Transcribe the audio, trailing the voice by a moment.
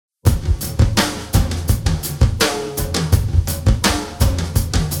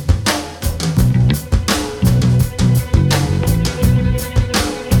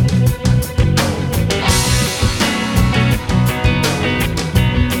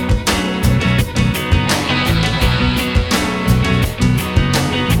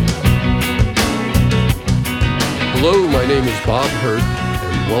name is Bob Hurt,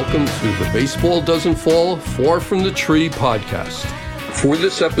 and welcome to the Baseball Doesn't Fall Far from the Tree podcast. For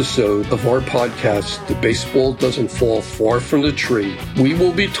this episode of our podcast, The Baseball Doesn't Fall Far from the Tree, we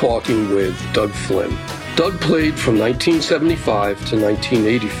will be talking with Doug Flynn. Doug played from 1975 to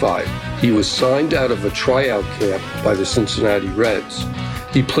 1985. He was signed out of a tryout camp by the Cincinnati Reds.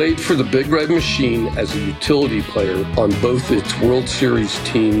 He played for the Big Red Machine as a utility player on both its World Series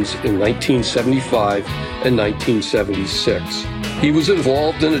teams in 1975 and 1976. He was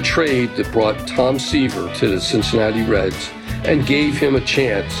involved in a trade that brought Tom Seaver to the Cincinnati Reds and gave him a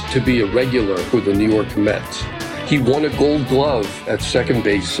chance to be a regular for the New York Mets. He won a Gold Glove at second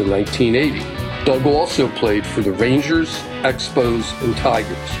base in 1980. Doug also played for the Rangers, Expos, and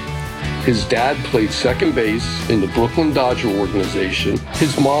Tigers. His dad played second base in the Brooklyn Dodger organization.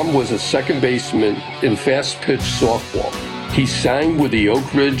 His mom was a second baseman in fast-pitch softball. He sang with the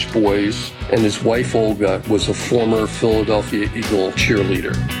Oak Ridge Boys, and his wife Olga was a former Philadelphia Eagle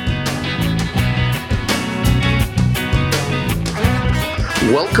cheerleader.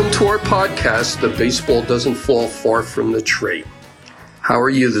 Welcome to our podcast, The Baseball Doesn't Fall Far from the Tree. How are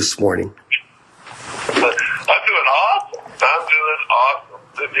you this morning? I'm doing awesome.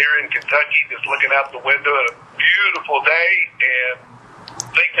 Sitting here in Kentucky, just looking out the window at a beautiful day and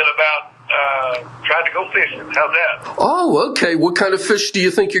thinking about trying to go fishing. How's that? Oh, okay. What kind of fish do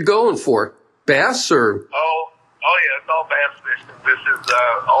you think you're going for? Bass or? Oh yeah, it's all bass fishing. This is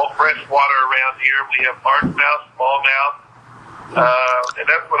all fresh water around here. We have largemouth, smallmouth, and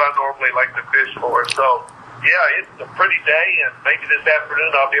that's what I normally like to fish for. So, yeah, it's a pretty day, and maybe this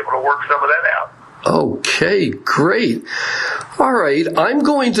afternoon I'll be able to work some of that out. Okay, great. All right, I'm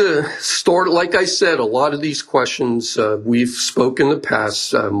going to start, like I said, a lot of these questions we've spoken in the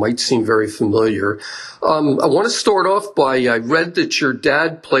past might seem very familiar. I want to start off by, I read that your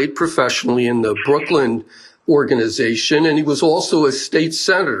dad played professionally in the Brooklyn organization, and he was also a state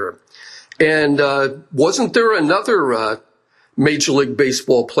senator. And wasn't there another Major League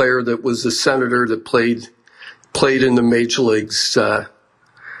Baseball player that was a senator that played in the Major Leagues?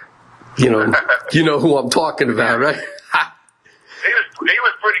 You know who I'm talking about, right? He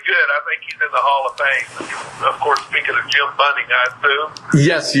was pretty good. I think he's in the Hall of Fame. Of course, speaking of Jim Bunning, I assume.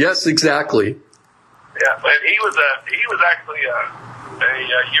 Yes, exactly. Yeah, but he was actually a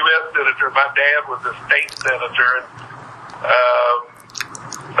U.S. senator. My dad was a state senator.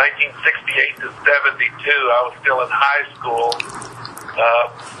 1968 to 72. I was still in high school.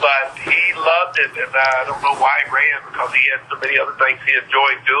 But he loved it, and I don't know why he ran, because he had so many other things he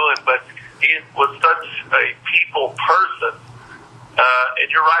enjoyed doing, but he was such a people person. And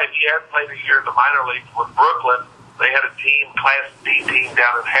you're right, he had played a year in the minor leagues with Brooklyn. They had a team, Class D team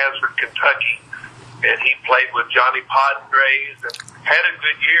down in Hazard, Kentucky, and he played with Johnny Padres and had a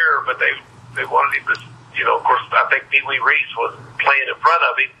good year, but they wanted him to, of course, I think Pee Wee Reese was playing in front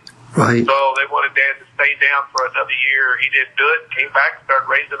of him. Right. So they wanted Dad to stay down for another year. He didn't do it. Came back, started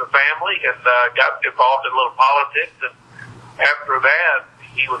raising a family, and got involved in a little politics. And after that,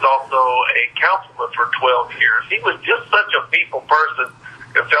 he was also a councilman for 12 years. He was just such a people person.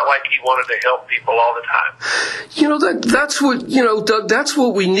 It felt like he wanted to help people all the time. Doug, that's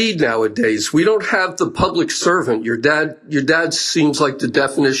what we need nowadays. We don't have the public servant. Your dad seems like the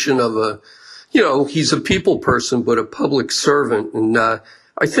definition of he's a people person, but a public servant. And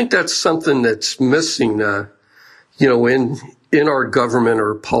I think that's something that's missing, in our government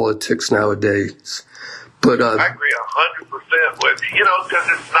or politics nowadays. But I agree 100% with you. Because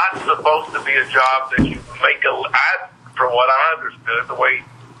it's not supposed to be a job that you make from what I understood, the way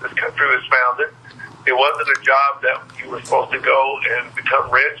this country was founded, it wasn't a job that you were supposed to go and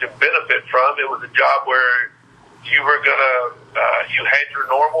become rich and benefit from. It was a job where you were you had your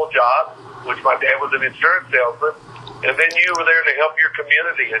normal job, which my dad was an insurance salesman. And then you were there to help your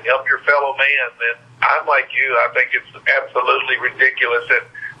community and help your fellow man. And I'm like you. I think it's absolutely ridiculous that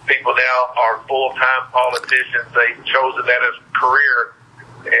people now are full-time politicians. They've chosen that as a career,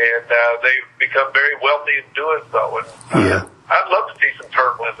 and they've become very wealthy in doing so. And yeah. I'd love to see some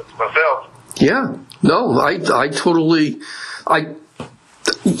turn limits myself. Yeah. No, I totally.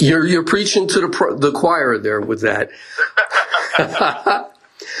 You're preaching to the choir there with that. I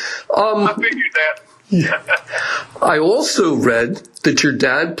figured that. Yeah. I also read that your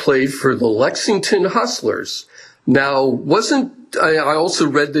dad played for the Lexington Hustlers. Now, I also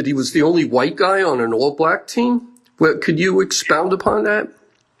read that he was the only white guy on an all-black team? Could you expound upon that?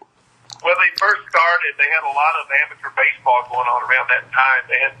 When they first started, they had a lot of amateur baseball going on around that time.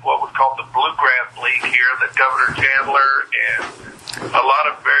 They had what was called the Bluegrass League here that Governor Chandler and a lot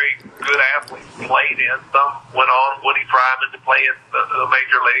of very good athletes played in. Some went on, Woody Fryman, to play in the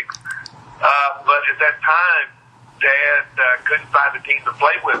major leagues. But at that time, Dad couldn't find a team to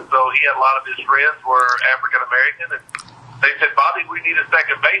play with, so he had a lot of his friends were African American, and they said, Bobby, we need a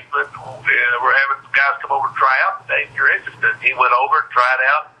second baseman. We're having some guys come over to try out today if you're interested. He went over, tried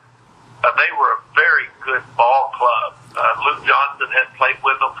out. They were a very good ball club. Luke Johnson had played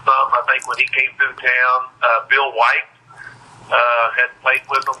with them some, I think, when he came through town. Bill White had played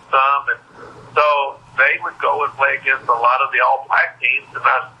with them some. And so they would go and play against a lot of the all-black teams.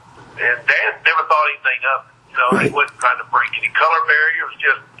 And Dad never thought anything of it. You know, he wasn't trying to break any color barriers.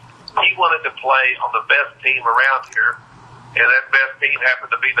 Just he wanted to play on the best team around here. And that best team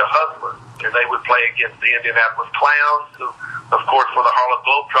happened to be the Hustlers. And they would play against the Indianapolis Clowns, who, of course, were the Harlem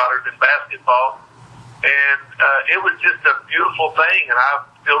Globetrotters in basketball. And it was just a beautiful thing. And I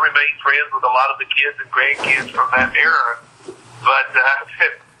still remain friends with a lot of the kids and grandkids from that era. But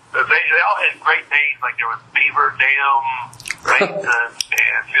they all had great names. Like there was Beaver, Dam, Mason,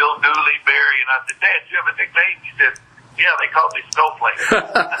 and Phil Dooley, Barry. And I said, Dad, do you have a nickname? He said, yeah, they called me Snowflake.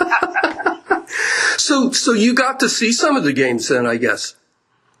 So you got to see some of the games then, I guess.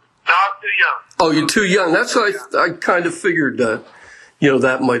 No, I'm too young. Oh, you're too young. That's what I kind of figured. That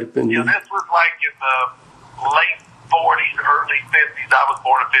might have been. Yeah, this was like in the late 40s, early 50s. I was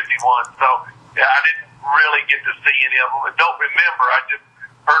born in 51, so yeah, I didn't really get to see any of them. I don't remember. I just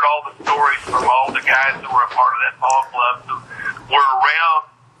heard all the stories from all the guys who were a part of that ball club who were around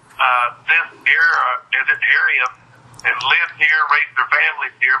this era in this area and lived here, raised their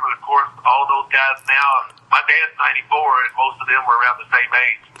families here. But of course, all those guys now, my dad's 94, and most of them were around the same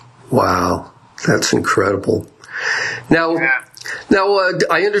age. Wow, that's incredible. Now,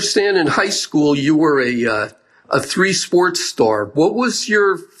 I understand in high school you were a three-sport star. What was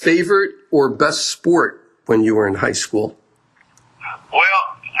your favorite or best sport when you were in high school? Well,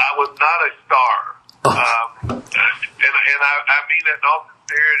 I was not a star. And I mean that in all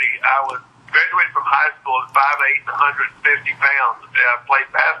sincerity. I was graduated from high school at 5'8", 150 pounds. I played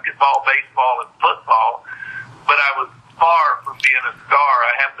basketball, baseball, and football, but I was far from being a star.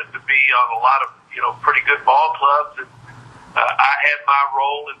 I happened to be on a lot of, pretty good ball clubs, and I had my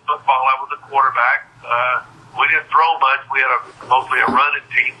role in football. I was a quarterback. We didn't throw much. We had mostly a running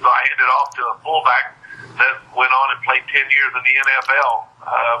team, so I handed off to a fullback that went on and played 10 years in the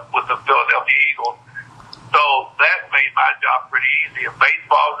NFL with the Philadelphia Eagles. So that made my job pretty easy. In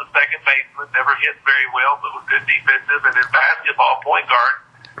baseball, I was a second baseman, never hit very well, but was good defensive. And in basketball, point guard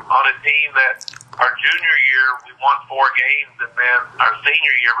on a team that our junior year we won 4 games, and then our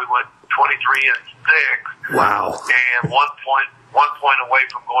senior year we went 23-6. Wow! And one point away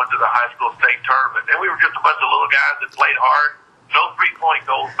from going to the high school state tournament. And we were just a bunch of little guys that played hard. No 3-point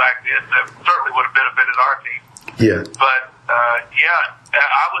goals back then. That certainly would have benefited our team. Yeah. But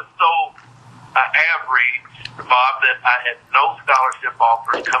I was so average, Bob, that I had no scholarship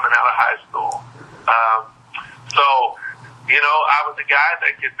offers coming out of high school. I was a guy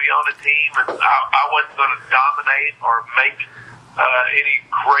that could be on a team, and I wasn't going to dominate or make any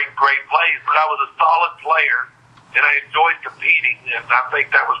great plays, but I was a solid player, and I enjoyed competing, and I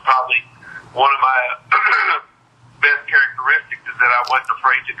think that was probably one of my best characteristics is that I wasn't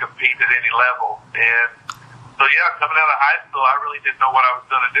afraid to compete at any level. And so, coming out of high school, I really didn't know what I was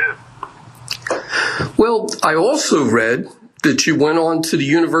going to do. Well, I also read that you went on to the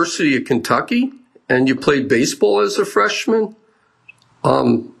University of Kentucky and you played baseball as a freshman.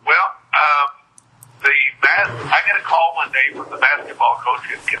 I got a call one day from the basketball coach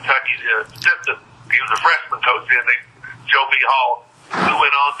in Kentucky, the assistant. He was a freshman coach then, named Joe B. Hall, who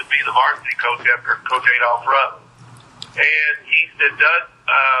went on to be the varsity coach after Coach Adolph Rupp. And he said, Doug,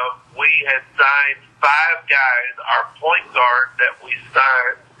 we had signed 5 guys. Our point guard that we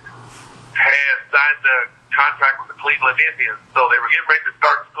signed had signed the contract with the Cleveland Indians, so they were getting ready to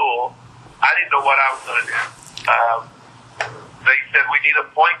start school. I didn't know what I was going to do. They said, we need a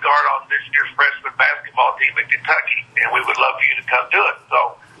point guard on this year's freshman basketball team in Kentucky, and we would love for you to come do it.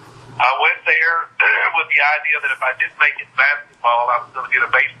 So I went there with the idea that if I didn't make it in basketball, I was going to get a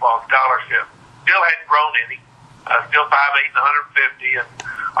baseball scholarship. Still hadn't grown any. Still 5'8" and 150, and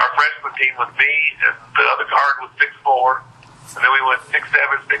our freshman team was me, and the other guard was 6'4", and then we went 6'7",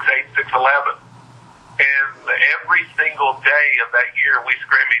 6'8", 6'11". And every single day of that year, we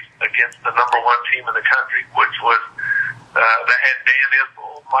scrimmaged against the number 1 team in the country, which was that had Dan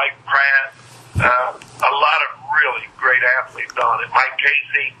Issel, Mike Pratt, a lot of really great athletes on it. Mike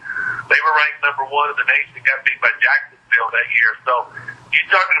Casey, they were ranked number 1 in the nation, got beat by Jacksonville that year. So you're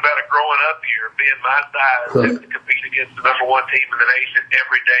talking about a growing up year, being my size, having to compete against the number 1 team in the nation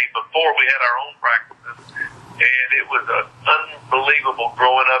every day before we had our own practices. And it was an unbelievable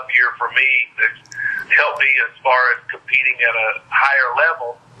growing up year for me that helped me as far as competing at a higher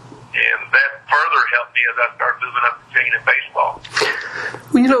level. And that further helped me as I started moving up the chain in baseball.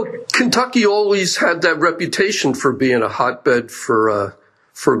 Well, Kentucky always had that reputation for being a hotbed for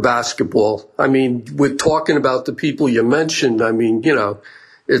basketball. I mean, with talking about the people you mentioned, I mean,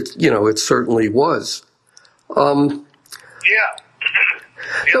 it certainly was. Yeah.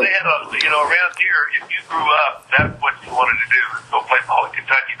 They had around here, if you grew up, that's what you wanted to do, is go play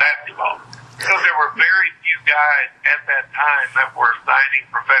Kentucky basketball. Because there were very few guys at that time that were signing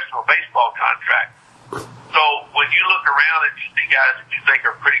professional baseball contracts. So when you look around and you see guys that you think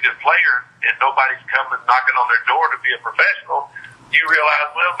are pretty good players and nobody's coming knocking on their door to be a professional, you realize,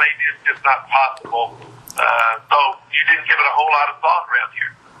 well, maybe it's just not possible. So you didn't give it a whole lot of thought around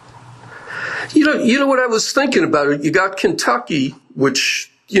here. You know what I was thinking about it. You got Kentucky, which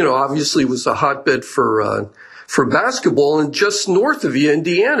obviously was a hotbed for basketball, and just north of you,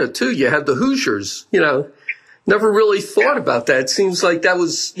 Indiana too. You had the Hoosiers. Never really thought about that. It seems like that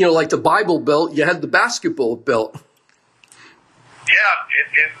was like the Bible Belt. You had the basketball belt. Yeah,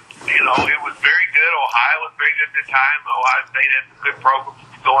 it was very good. Ohio was very good at the time. Ohio State had some good programs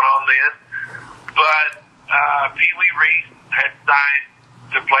going on then, but Pee Wee Reese had signed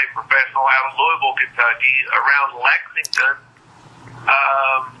to play professional out of Louisville, Kentucky. Around Lexington,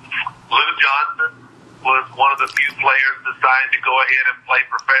 Lou Johnson was one of the few players decided to go ahead and play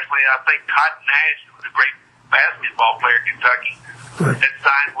professionally. I think Cotton Nash, who was a great basketball player in Kentucky, had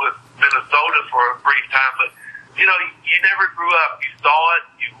signed with Minnesota for a brief time. But, you never grew up. You saw it,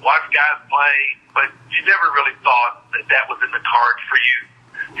 you watched guys play, but you never really thought that was in the cards for you.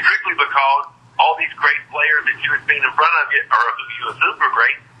 Strictly because all these great players that you had seen in front of you, or who you assumed were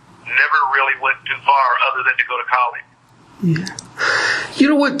great, never really went too far other than to go to college. Yeah. You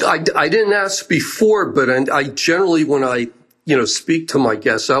know what? I didn't ask before, but I generally, when I speak to my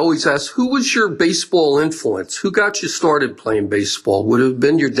guests, I always ask, who was your baseball influence? Who got you started playing baseball? Would it have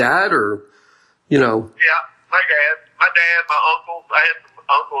been your dad or? Yeah, my dad, my uncles. I had some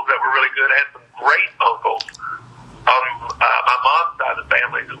uncles that were really good. I had some great uncles on my mom's side of the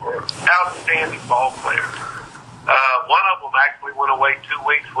family who were outstanding ball players. One of them actually went away 2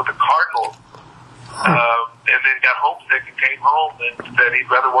 weeks with the Cardinals. And then got homesick and came home and said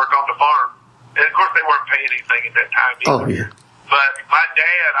he'd rather work on the farm. And of course they weren't paying anything at that time either. Oh, yeah. But my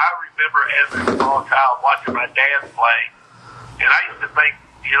dad, I remember as a small child watching my dad play, and I used to think,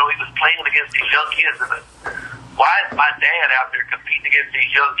 he was playing against these young kids, and why is my dad out there competing against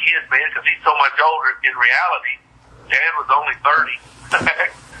these young kids, man? Because he's so much older. In reality, Dad was only 30.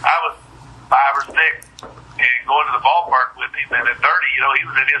 I was 5 or 6. And going to the ballpark with him, and at 30, he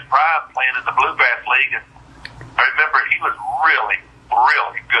was in his prime playing in the Bluegrass League. And I remember he was really,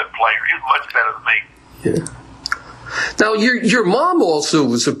 really good player. He was much better than me. Yeah. Now, your mom also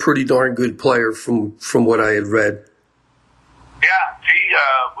was a pretty darn good player from what I had read. Yeah, she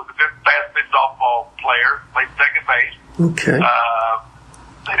was a good fast pitch softball player, played second base. Okay.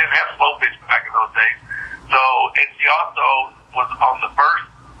 They didn't have slow pitch back in those days. So, and she also was on the first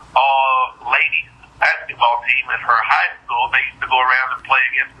ladies basketball team at her high school. They used to go around and play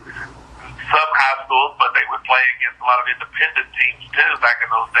against some high schools, but they would play against a lot of independent teams too back in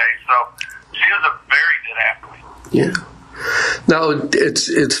those days. So she was a very good athlete. Yeah. Now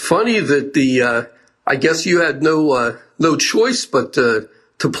it's funny that I guess you had no choice but to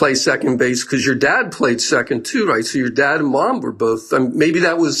play second base because your dad played second too, right? So your dad and mom were both. Maybe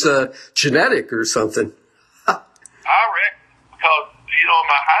that was genetic or something. I reckon because on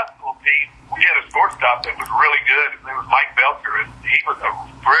my high school team, we had a shortstop that was really good. His name was Mike Belcher, and he was a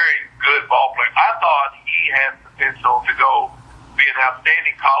very good ball player. I thought he had potential to go be an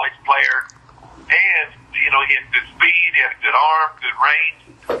outstanding college player, and he had good speed, he had a good arm, good range.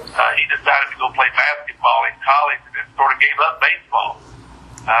 He decided to go play basketball in college, and then sort of gave up baseball.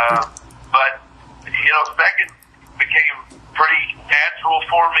 But second became pretty natural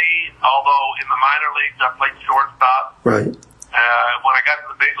for me. Although in the minor leagues, I played shortstop. Right. When I got to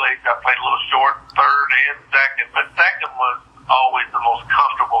the big leagues, I played a little short, third, and second. But second was always the most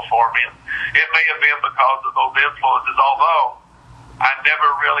comfortable for me. It may have been because of those influences, although I never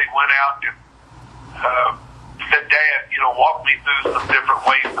really went out and said, Dad, walk me through some different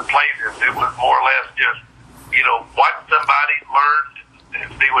ways to play this. It was more or less just, watch somebody learn and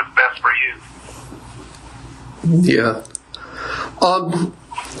see what's best for you. Yeah.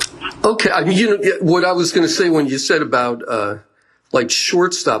 Okay. I mean, what I was going to say when you said about,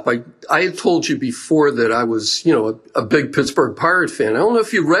 shortstop, I had told you before that I was, a big Pittsburgh Pirate fan. I don't know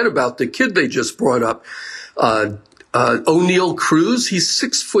if you read about the kid they just brought up, O'Neal Cruz. He's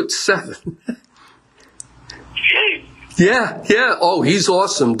 6'7". Yeah. Oh, he's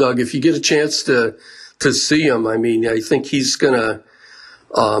awesome, Doug. If you get a chance to see him, I mean, I think he's gonna,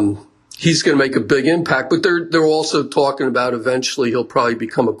 He's going to make a big impact, but they're also talking about eventually he'll probably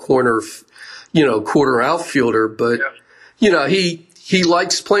become a quarter outfielder. But he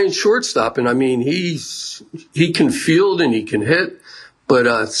likes playing shortstop, and I mean he can field and he can hit. But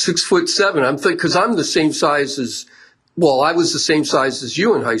 6'7", I'm thinking because I'm the same size as. Well, I was the same size as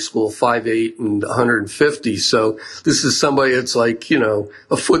you in high school, 5'8" and 150. So this is somebody that's like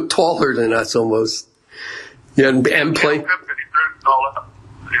a foot taller than us almost. Yeah, and play.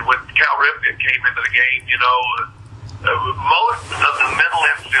 When Cal Ripken came into the game, most of the middle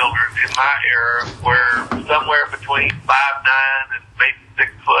infielders in my era were somewhere between 5'9" and maybe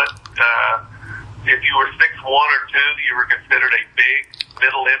 6 foot. If you were 6'1" or 2, you were considered a big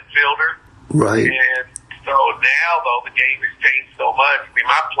middle infielder. Right. And so now, though, the game has changed so much. I mean,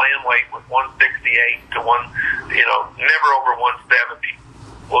 my playing weight was 168 to never over 170.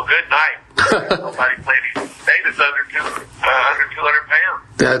 Well, good night. Nobody played him. Davis under 200 pounds.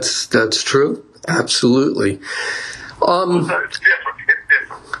 That's true. Absolutely. So it's different.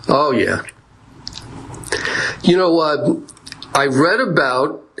 Oh yeah. I read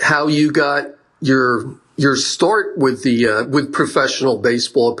about how you got your start with with professional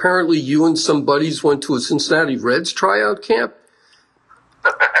baseball. Apparently, you and some buddies went to a Cincinnati Reds tryout camp.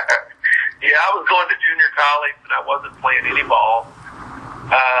 Yeah, I was going to junior college and I wasn't playing any ball.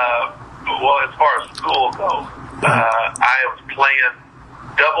 Well, as far as school goes, I was playing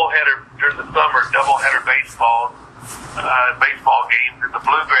doubleheader during the summer, doubleheader baseball games in the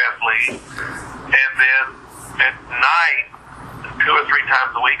Bluegrass League, and then at night, 2 or 3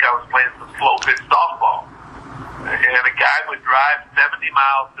 times a week, I was playing some slow pitch softball. And a guy would drive 70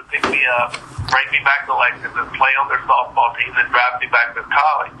 miles to pick me up, bring me back to Lexington, play on their softball team, then drive me back to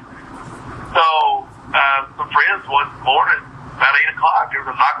college. So some friends one morning, about 8 o'clock, there was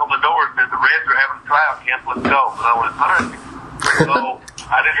a knock on the door and said, the Reds are having a tryout camp, let's go. And I went, all right. So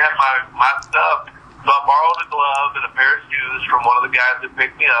I didn't have my stuff, so I borrowed a glove and a pair of shoes from one of the guys that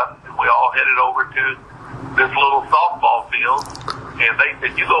picked me up, and we all headed over to this little softball field, and they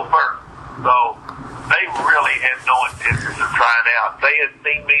said, you go first. So they really had no intention of trying out. They had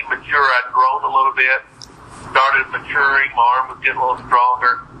seen me mature. I'd grown a little bit, started maturing, my arm was getting a little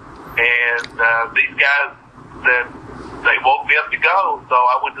stronger, and these guys said, they woke me up to go. So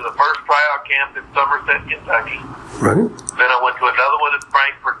I went to the first tryout camp in Somerset, Kentucky. Right. Then I went to another one in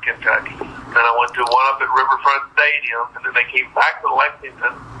Frankfort, Kentucky. Then I went to one up at Riverfront Stadium, and then they came back to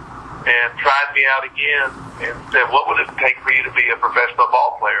Lexington and tried me out again and said, what would it take for you to be a professional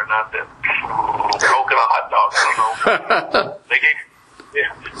ball player? And I said, coke and a hot dog. I don't know.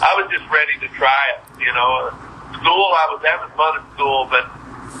 I was just ready to try it. School, I was having fun at school, but,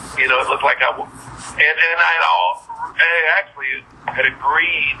 it looked like I actually had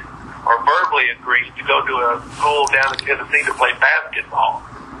agreed or verbally agreed to go to a school down in Tennessee to play basketball.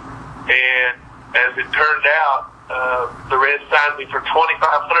 And as it turned out, the Reds signed me for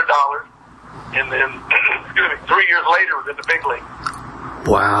 $2,500, and then 3 years later was in the big league.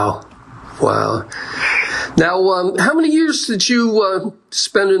 Wow. Now, how many years did you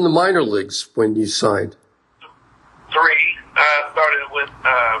spend in the minor leagues when you signed? 3.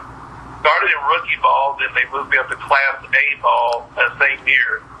 Started in rookie ball, then they moved me up to Class A ball that same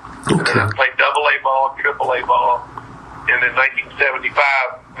year. Okay. And then I played AA ball, AAA ball, and in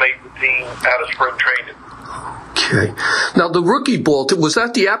 1975 made the team out of spring training. Okay. Now the rookie ball, was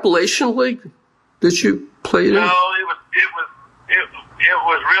that the Appalachian League that you played in? No, it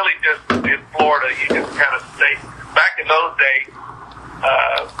was really just in Florida. You just kind of stayed. Back in those days,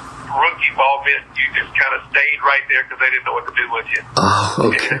 rookie ball meant you just kind of stayed right there because they didn't know what to do with you.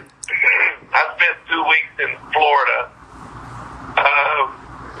 Oh, okay. I spent 2 weeks in Florida,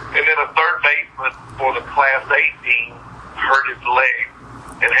 and then a third baseman for the Class A team hurt his leg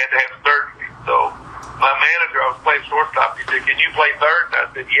and had to have surgery. So my manager, I was playing shortstop, he said, can you play third? And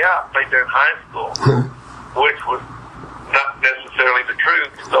I said, yeah, I played there in high school, which was not necessarily the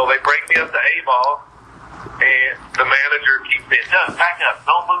truth. So they bring me up to A-ball, and the manager keeps saying, no, back up,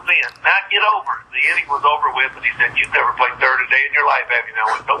 don't move in, now get over it. The inning was over with, and he said, you've never played third a day in your life, have you? And I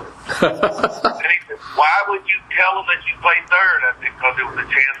went, nope. And he said, why would you tell them that you played third? I said, because it was a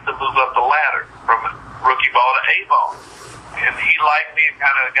chance to move up the ladder from rookie ball to A-ball. And he liked me and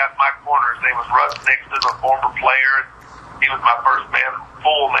kind of got my corner. His name was Russ Nixon, a former player. He was my first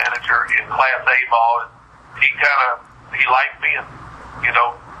full manager in Class A ball. And he liked me and,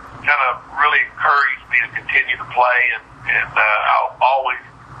 kind of really encouraged me to continue to play. And I'll always,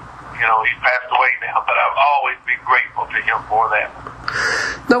 he's passed away now, but I'll always be grateful to him for that.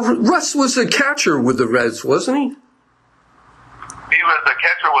 Now, Russ was a catcher with the Reds, wasn't he? He was a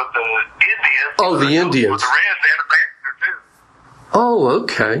catcher with the Indians. Oh, the Indians. With the Reds and a manager, too. Oh,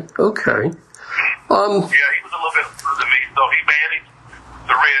 okay. Yeah, he was a little bit older than me, so he managed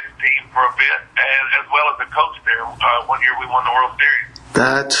the Reds team for a bit, and as well as a coach there. One year we won the World Series.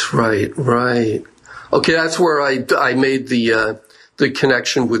 That's right. Okay, that's where I made the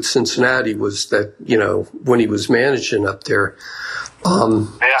connection with Cincinnati, was that, when he was managing up there.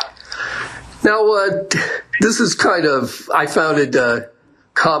 Yeah. Now, this is kind of, I found it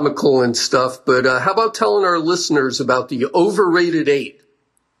comical and stuff, but how about telling our listeners about the overrated 8?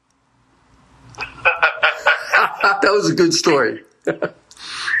 That was a good story. Well,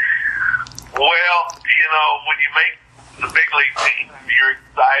 when you make the big league team, you're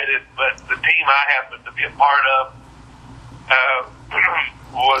excited, but the team I happened to be a part of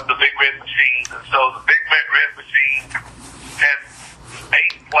was the Big Red Machine. And so the Big Red Machine had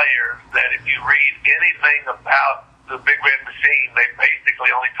 8 players that if you read anything about the Big Red Machine, they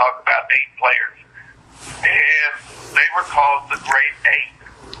basically only talk about 8 players. And they were called the Great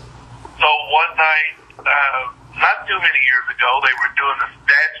 8. So one night, not too many years ago, they were doing a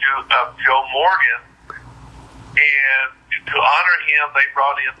statue of Joe Morgan, and to honor him, they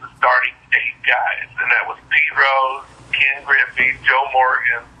brought in the starting 8 guys, and that was Pete Rose, Ken Griffey, Joe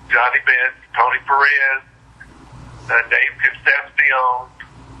Morgan, Johnny Bench, Tony Perez, Dave Concepcion,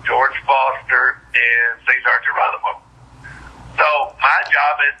 George Foster, and Cesar Geronimo. So my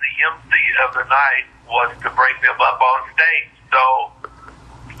job as the MC of the night was to bring them up on stage. So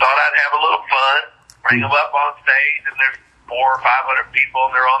thought I'd have a little fun, bring them up on stage, and there's 400 or 500 people,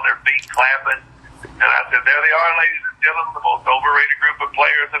 and they're on their feet clapping. And I said, there they are, ladies and gentlemen, the most overrated group of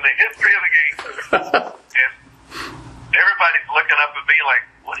players in the history of the game. And everybody's looking up at me like,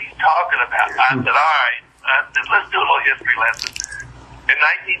 what are you talking about? I said, all right. I said, let's do a little history lesson. In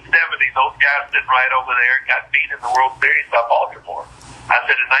 1970, those guys sitting right over there got beat in the World Series by Baltimore. I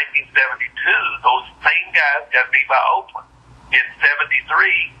said, in 1972, those same guys got beat by Oakland. In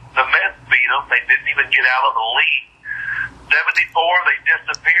 73, the Mets beat them. They didn't even get out of the league. 74, they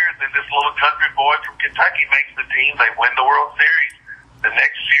disappeared. Then this little country boy from Kentucky makes the team. They win the World Series. The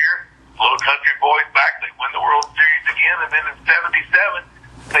next year, little country boy's back. They win the World Series again. And then in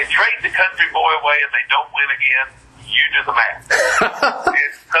 77, they trade the country boy away and they don't win again. You do the math.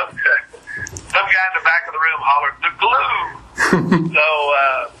 And some guy in the back of the room hollered, the glue. So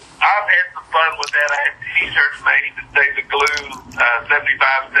I've had some fun with that. I had T-shirts made that say the glue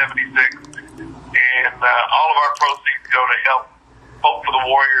 75, 76. And all of our proceeds go to help Hope for the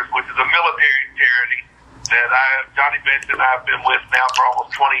Warriors, which is a military charity that Johnny Bench and I have been with now for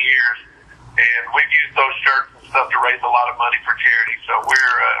almost 20 years. And we've used those shirts and stuff to raise a lot of money for charity. So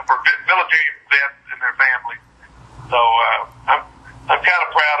we're for military vets and their families. So I'm kind of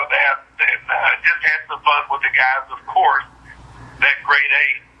proud of that. And just had some fun with the guys. Of course, that grade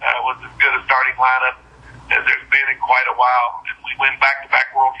 8 was as good a starting lineup as there's been in quite a while. And we win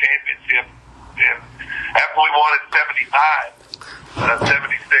back-to-back world championships. And after we won in 75, 76,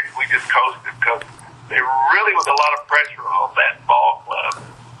 we just coasted because there really was a lot of pressure on that ball club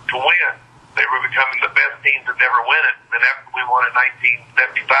to win. They were becoming the best team to never win it. And after we won in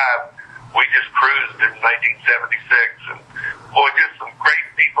 1975, we just cruised in 1976. And boy, just some great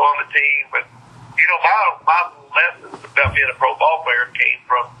people on the team. But, my lessons about being a pro ball player came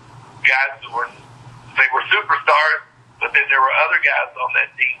from guys who were superstars, but then there were other guys on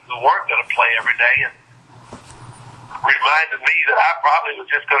that team who weren't going to play every day, and reminded me that I probably was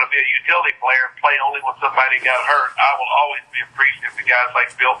just going to be a utility player and play only when somebody got hurt. I will always be appreciative to guys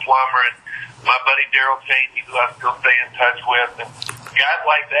like Bill Plummer and my buddy Daryl Chaney, who I still stay in touch with, and guys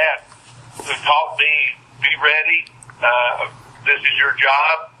like that who taught me, be ready, this is your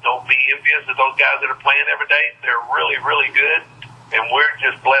job, don't be envious of those guys that are playing every day. They're really, really good, and we're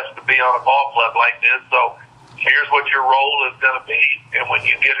just blessed to be on a ball club like this. So here's what your role is going to be, and when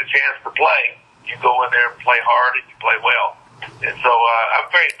you get a chance to play, you go in there and play hard and you play well. And so I'm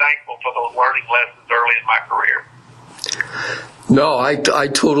very thankful for those learning lessons early in my career. No, I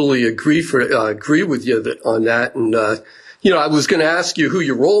totally agree with you on that. And, I was going to ask you who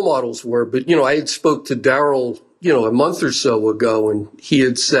your role models were, but, I had spoke to Daryl, a month or so ago, and he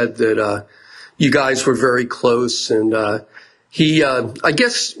had said that you guys were very close. And he, I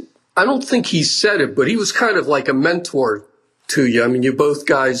guess, I don't think he said it, but he was kind of like a mentor to you. I mean, you both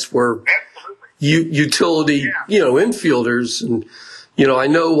guys were utility, infielders. And, I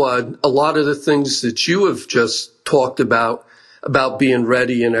know a lot of the things that you have just talked about being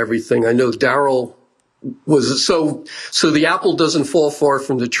ready and everything. I know Daryl was so the apple doesn't fall far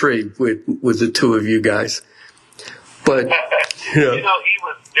from the tree with the two of you guys. But, Daryl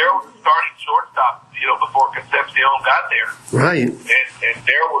was starting shortstop, before Concepcion got there. Right. And and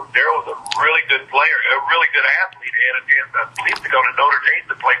there was a really good player, a really good athlete, and a chance, I believe, to go to Notre Dame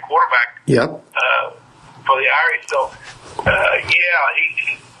to play quarterback. Yep. For the Irish. So,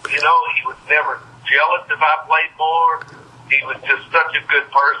 he was never jealous if I played more. He was just such a good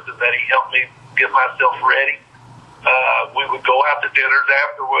person that he helped me get myself ready. We would go out to dinners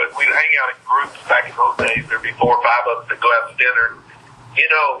afterwards. We'd hang out in groups back in those days. There'd be 4 or 5 of us that go out to dinner. He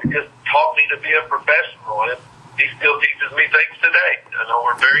just taught me to be a professional, and he still teaches me things today.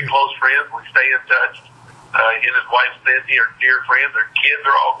 We're very close friends. We stay in touch. He and his wife Cindy are dear friends. Their kids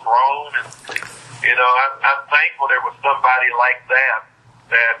are all grown, and I'm thankful there was somebody like that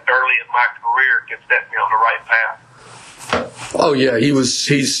early in my career can set me on the right path. Oh yeah,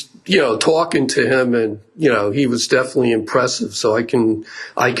 he's talking to him, and he was definitely impressive. So I can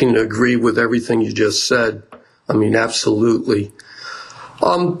agree with everything you just said. I mean, absolutely.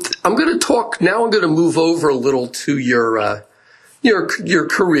 I'm going to talk now. I'm going to move over a little to your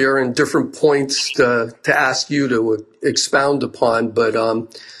career and different points to ask you to expound upon. But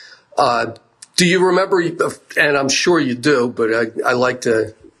do you remember? And I'm sure you do, but I like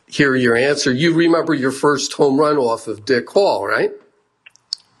to hear your answer. You remember your first home run off of Dick Hall, right?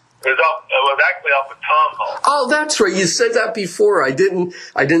 It was actually off of Tom Hall. Oh, that's right. You said that before. I didn't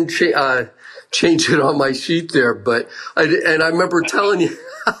change it on my sheet there, but I remember telling you.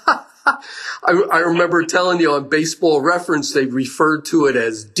 I remember telling you on Baseball Reference they referred to it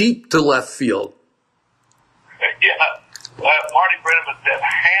as deep to left field. Yeah, Marty Brenneman said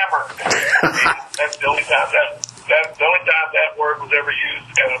hammer. That's the only time that word was ever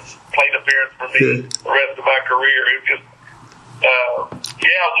used as a plate appearance for me. The rest of my career, it was just.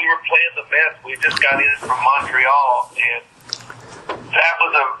 We were playing the Mets. We just got in from Montreal, and that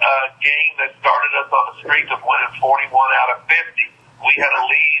was a game that started us on a streak of winning 41 out of 50. We had a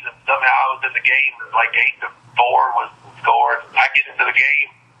lead, and somehow I was in the game. It was like 8-4 was the score. I get into the game,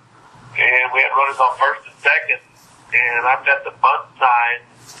 and we had runners on first and second, and I set the bunt sign,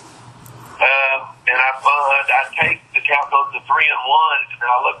 and I bunt. I take the count goes to 3-1, and then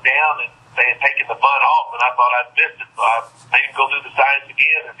I look down and they had taken the bunt off, and I thought I'd missed it, so I made him go through the signs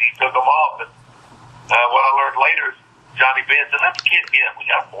again, and he took them off. And what I learned later is Johnny Benson, let the kid in. We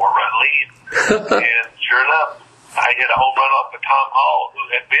got a 4-run lead. And sure enough, I hit a home run off of Tom Hall, who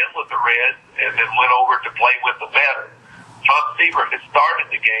had been with the Reds, and then went over to play with the Veterans. Tom Seaver had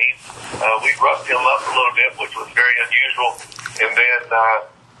started the game. We roughed him up a little bit, which was very unusual. And then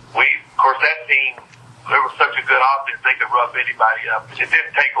of course, that team, there was such a good offense, they could rough anybody up. It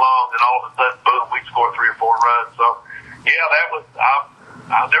didn't take long, and all of a sudden, boom, we scored 3 or 4 runs. So, that was,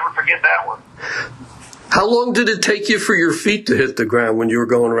 I'll never forget that one. How long did it take you for your feet to hit the ground when you were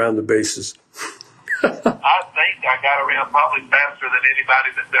going around the bases? I think I got around probably faster than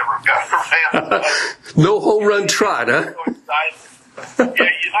anybody that's ever got around. No home run trot, huh? So I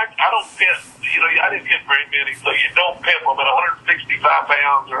don't pimp. I didn't hit very many, so you don't pimp them at 165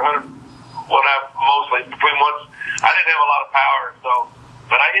 pounds or 100. Mostly between ones. I didn't have a lot of power,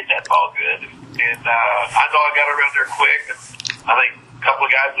 but I hit that ball good, and I know I got around there quick. And I think a couple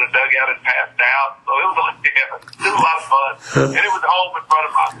of guys in the dugout had passed out, so it was a lot of fun, and it was home in front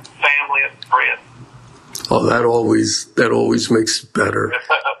of my family and friends. Oh, that always makes it better.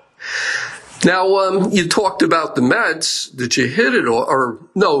 Now, you talked about the Mets. Did you hit it or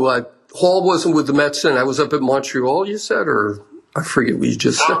no? Hall wasn't with the Mets then. I was up at Montreal. You said, or I forget what you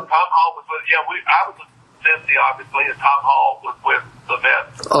just said. Tom Hall was with. I was with Cincy, obviously, and Tom Hall was with the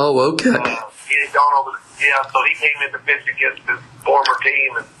Mets. Oh, okay. He had gone over. So he came in to pitch against his former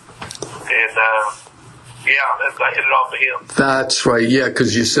team, and I hit it off of him. That's right. Yeah,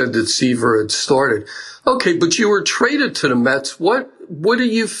 because you said that Seaver had started. Okay, but you were traded to the Mets. What do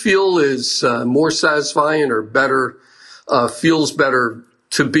you feel is more satisfying or better? Feels better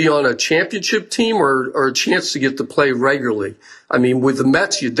to be on a championship team or a chance to get to play regularly? I mean, with the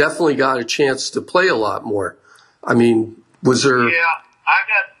Mets, you definitely got a chance to play a lot more. I mean, was there... Yeah, I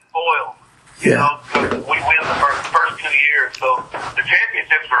got spoiled, because we win the first 2 years, so the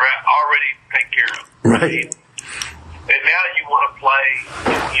championships were already taken care of. Right. And now you want to play,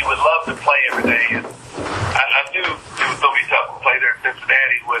 you would love to play every day. And I knew it was going to be tough to play there in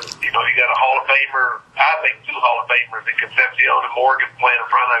Cincinnati with, you got a Hall of Famer, I think 2 Hall of Famers in Concepcion and Morgan playing in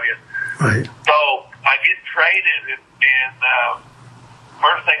front of you. Right. So I get traded, and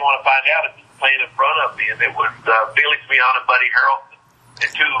first thing I want to find out is who's playing in front of me. And it was Felix Mion and Buddy Harrelson,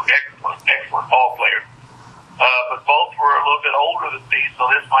 and 2 excellent ball players. But both were a little bit older than me, so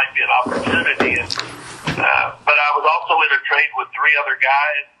this might be an opportunity. But I was also in a trade with 3 other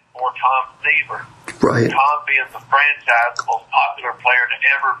guys for Tom Seaver. Right. Tom being the franchise, the most popular player to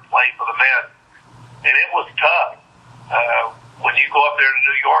ever play for the Mets. And it was tough. when you go up there to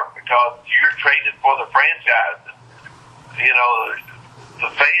New York, because you're traded for the franchise. You know, the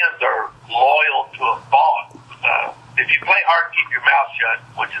fans are loyal to a fault. If you play hard, keep your mouth shut,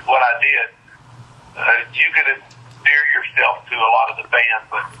 which is what I did. You can endear yourself to a lot of the fans,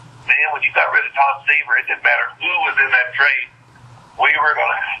 but man, when you got rid of Tom Seaver, it didn't matter who was in that trade. We were going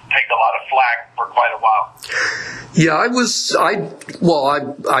to take a lot of flack for quite a while. Yeah, I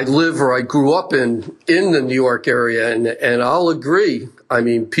live or I grew up in the New York area, and I'll agree. I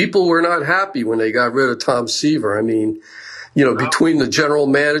mean, people were not happy when they got rid of Tom Seaver. I mean, you know, between the general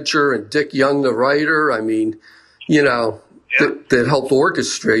manager and Dick Young, the writer, I mean, you know, that helped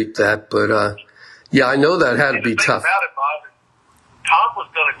orchestrate that. But, yeah, I know that had to be tough. About it, Bob, Tom was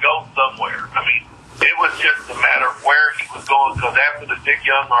going to go somewhere. I mean, it was just a matter of where he was going, because after the Dick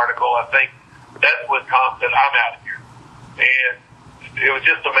Young article, I think that's when Tom said, I'm out of here. And it was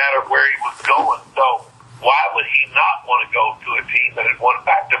just a matter of where he was going. So why would he not want to go to a team that had won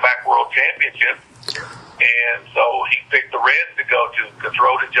back-to-back world championships? And so he picked the Reds to go to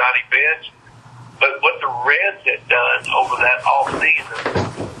throw to Johnny Bench. But what the Reds had done over that offseason,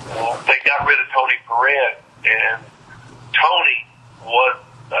 well, they got rid of Tony Perez. And Tony was,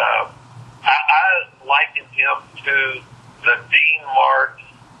 I likened him to the Dean Martin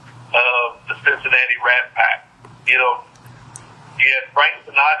of the Cincinnati Rat Pack. You know, you had Frank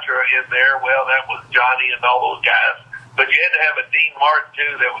Sinatra in there. Well, that was Johnny and all those guys. But you had to have a Dean Martin,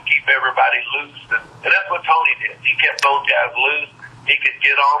 too, that would keep everybody loose. And that's what Tony did. He kept those guys loose. He could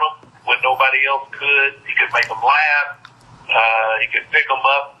get on them when nobody else could. He could make them laugh. He could pick them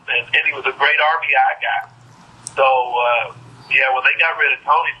up. And he was a great RBI guy. So, yeah, when they got rid of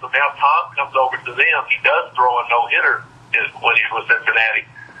Tony, so now Tom comes over to them. He does throw a no-hitter when he was Cincinnati.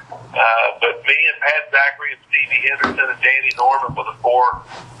 But me and Pat Zachary and Stevie Henderson and Danny Norman were the four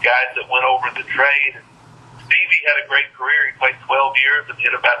guys that went over the trade. Stevie had a great career. He played 12 years and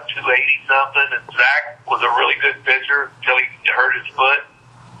hit about 280-something. And Zach was a really good pitcher until he hurt his foot.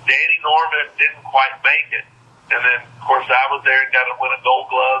 Danny Norman didn't quite make it. And then, of course, I was there and got to win a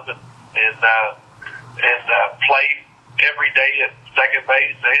Gold Glove and played every day at second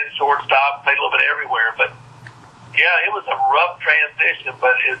base and shortstop, played a little bit everywhere. But, yeah, it was a rough transition,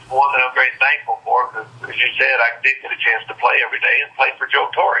 but it's one that I'm very thankful for because, as you said, I did get a chance to play every day and play for Joe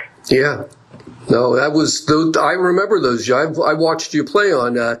Torre. Yeah. No, that was – I remember those. I watched you play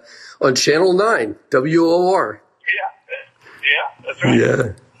on Channel 9, WOR. Yeah, that's right.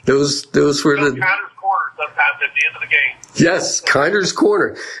 Yeah. Those were the – Kinder's Corner sometimes at the end of the game. Yes, Kinder's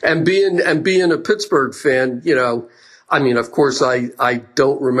Corner. And being a Pittsburgh fan, you know, I mean, of course, I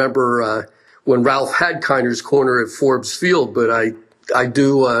don't remember when Ralph had Kinder's Corner at Forbes Field, but I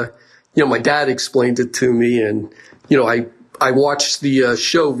do, you know, my dad explained it to me, and, you know, I watched the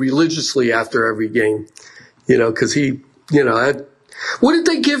show religiously after every game, you know, because he, you know, what did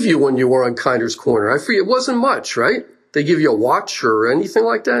they give you when you were on Kinder's Corner? I forget, it wasn't much, right? They give you a watch or anything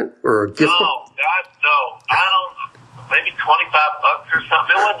like that? Or a gift? No, God, no. I don't know, maybe $25 or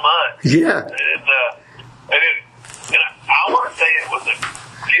something. It wasn't much. Yeah. And I want to say it was a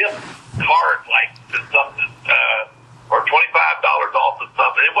gift card, like to something, or $25 off of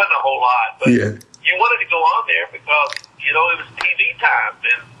something. It wasn't a whole lot, but you wanted to go on there because, you know, it was TV time,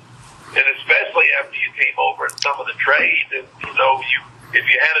 and especially after you came over in some of the trades, and, you know, if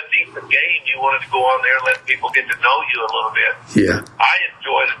you had a decent game, you wanted to go on there and let people get to know you a little bit. Yeah. I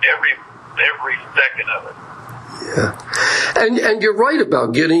enjoyed every second of it. Yeah. And you're right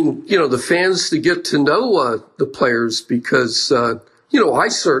about getting, you know, the fans to get to know the players because, you know, I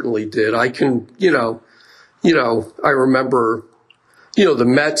certainly did. I can, you know, I remember, you know, the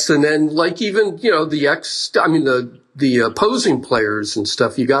Mets and then like even, you know, the opposing players and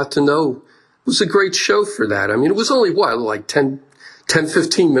stuff you got to know. It was a great show for that. I mean, it was only like 10,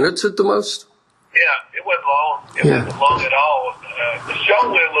 15 minutes at the most? Yeah, it wasn't long. It wasn't long at all. The show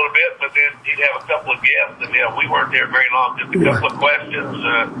went a little bit, but then he'd have a couple of guests, and we weren't there very long. Just a couple of questions,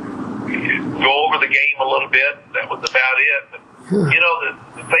 go over the game a little bit. That was about it. But, you know,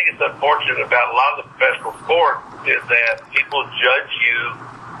 the thing that's unfortunate about a lot of the professional sport is that people judge you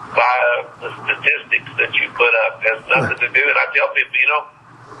by the statistics that you put up. It has nothing to do. And I tell people, you know,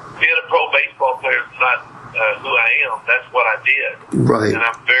 being a pro baseball player is not who I am. That's what I did. Right. And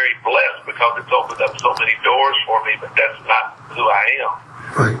I'm very blessed because it's opened up so many doors for me, but that's not who I am.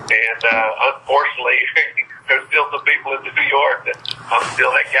 Right. And unfortunately, there's still some people in New York that I'm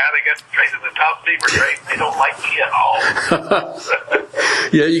still that guy that gets traded the Tom Seaver trade. They don't like me at all.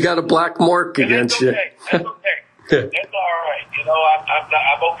 Yeah, you got a black mark against you. That's okay. That's all right. You know,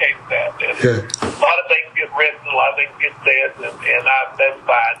 I'm okay with that. A lot of things get written, a lot of things get said, and that's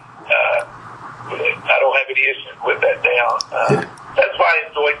fine. I don't have any issues with that now. That's why I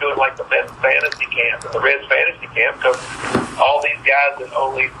enjoy doing like the men's fantasy camp and the Reds fantasy camp, because all these guys that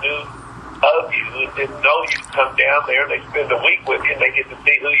only knew of you and didn't know you come down there, they spend a week with you and they get to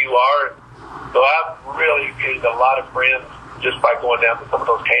see who you are. So I've really gained a lot of friends just by going down to some of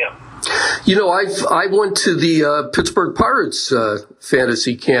those camps. You know, I went to the Pittsburgh Pirates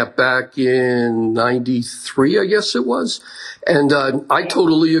fantasy camp back in '93, I guess it was, and I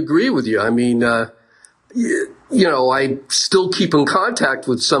totally agree with you. I mean, you know, I still keep in contact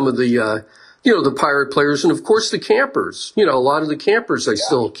with some of the the Pirate players, and of course the campers. You know, a lot of the campers I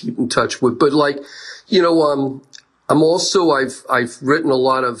still keep in touch with. But like, I'm also I've written a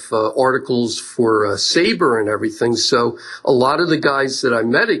lot of articles for Saber and everything. So a lot of the guys that I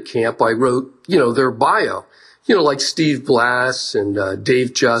met at camp, I wrote their bio. Like Steve Blass and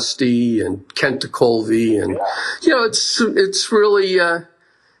Dave Justy and Kent DeColvey, and it's really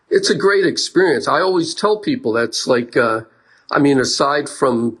it's a great experience. I always tell people that's like aside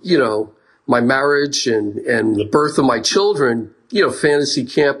from my marriage and the birth of my children, fantasy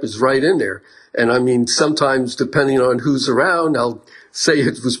camp is right in there. And I mean, sometimes depending on who's around, I'll say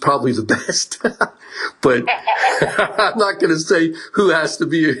it was probably the best, but I'm not going to say who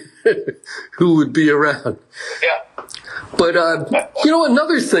would be around. Yeah. But,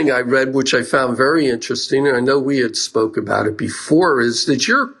 another thing I read, which I found very interesting, and I know we had spoke about it before, is that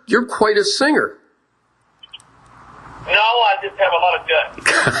you're quite a singer. No, I just have a lot of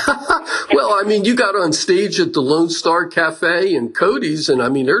guts. Well, I mean, you got on stage at the Lone Star Cafe and Cody's, and I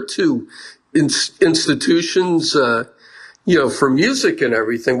mean, they're two institutions, for music and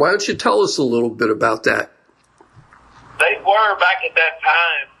everything. Why don't you tell us a little bit about that? They were back at that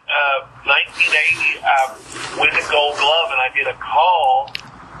time, 1980. I went to Gold Glove, and I get a call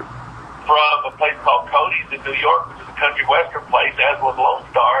from a place called Cody's in New York, which is a country western place, as was Lone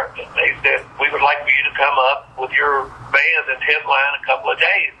Star. And they said, we would like for you to come up with your band and headline a couple of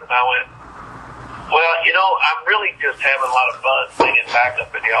days. And I went, well, I'm really just having a lot of fun singing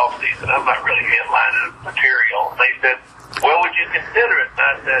backup in the off season. I'm not really headlining material. And they said, well, would you consider it? And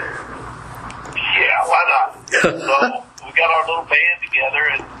I said, yeah, why not? So we got our little band together,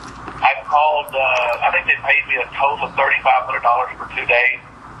 and I called, I think they paid me a total of $3,500 for 2 days.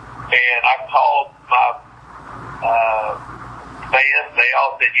 And I called my band. They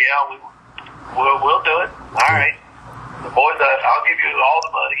all said, yeah, we'll do it. All right. The boys, I'll give you all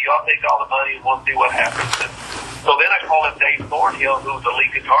the money. Y'all take all the money, and we'll see what happens. And so then I called up Dave Thornhill, who was the lead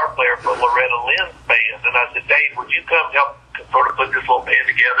guitar player for Loretta Lynn's band. And I said, Dave, would you come help sort of put this little band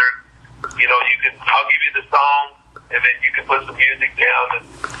together? I'll give you the song, and then you can put some music down, and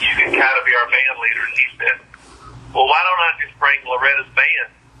you can kind of be our band leader. And he said, well, why don't I just bring Loretta's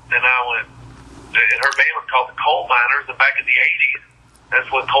band? And I went, and her band was called the Coal Miners, and back in the 80s, that's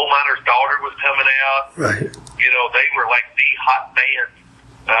when Coal Miner's Daughter was coming out. Right. They were like the hot band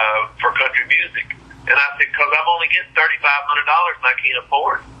for country music. And I said, because I'm only getting $3,500 and I can't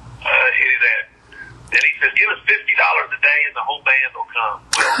afford any of that. And he says, give us $50 a day and the whole band will come.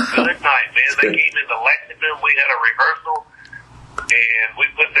 Well, good night, man. They came into Lexington. We had a rehearsal, and we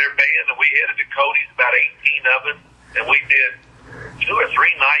put their band, and we headed to Cody's, about 18 of us, and we did 2 or 3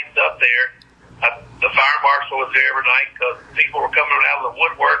 nights up there. The fire marshal was there every night because people were coming out of the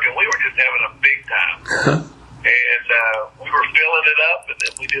woodwork, and we were just having a big time. And we were filling it up, and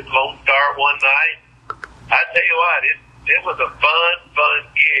then we did Lone Star one night. I tell you what, it was a fun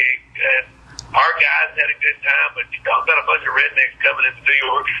gig, and our guys had a good time, but you talk about a bunch of rednecks coming into New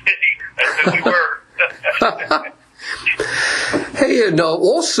York City. That's who we were. Hey, and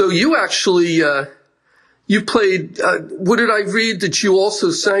also you actually you played. What did I read that you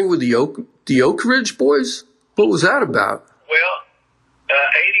also sang with the Oak Ridge Boys? What was that about? Well,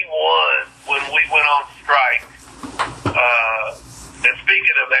 81 when we went on strike. And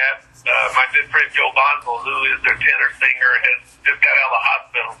speaking of that, my good friend Joe Bonsall, who is their tenor singer, has just got out of the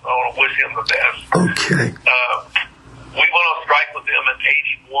hospital, so I want to wish him the best. Okay. We went on strike with them in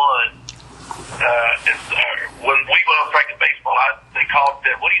 81. When we went on strike in baseball, they called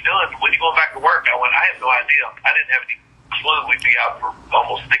and said, what are you doing? When are you going back to work? I went, I have no idea. I didn't have any clue we'd be out for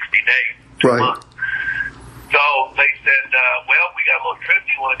almost 60 days. Right. So they said, well, we got a little trip.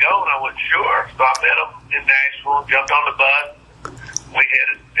 You want to go? And I went, sure. So I met them in Nashville, jumped on the bus. We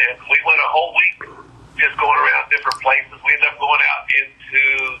headed, and we went a whole week just going around different places. We ended up going out into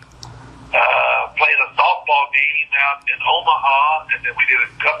playing a softball game out in Omaha, and then we did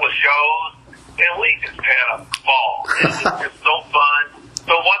a couple of shows, and we just had a ball. It was just so fun.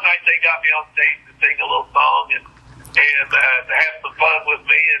 So one night they got me on stage to sing a little song and to have some fun with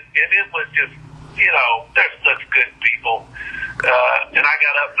me, and it was just, they're such good people. And I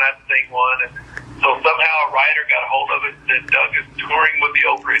got up and I sang one, and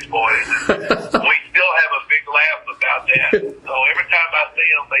Bridge Boys. We still have a big laugh about that. So every time I see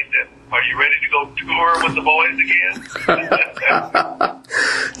them, they said, "Are you ready to go tour with the boys again?"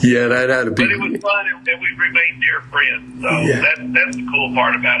 Yeah, that had to be. But it was fun, and we've remained dear friends. So that's the cool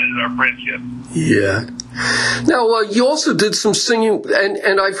part about it, is our friendship. Yeah. Now, you also did some singing,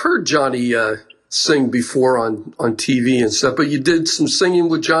 and I've heard Johnny sing before on TV and stuff, but you did some singing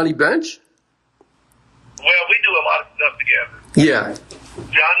with Johnny Bench? Well, we do a lot of stuff together. Yeah.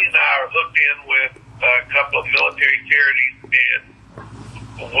 Johnny and I are hooked in with a couple of military charities, and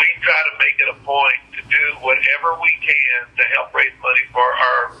we try to make it a point to do whatever we can to help raise money for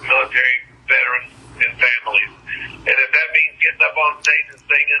our military veterans and families. And if that means getting up on stage and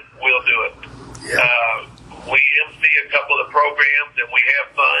singing, we'll do it. Yeah. We MC a couple of the programs, and we have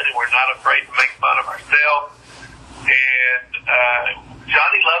fun, and we're not afraid to make fun of ourselves. And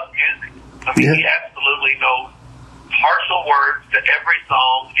Johnny loves music. I mean, he absolutely knows partial words to every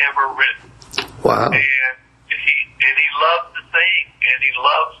song ever written. Wow. And he loves to sing, and he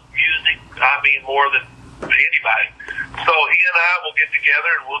loves music, I mean, more than anybody. So he and I will get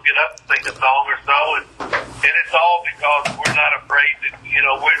together, and we'll get up and sing a song or so, and it's all because we're not afraid that,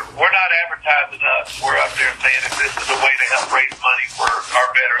 we're not advertising us. We're up there saying, if this is a way to help raise money for our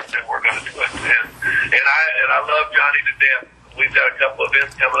veterans, then we're going to do it. And I love Johnny to death. We've got a couple of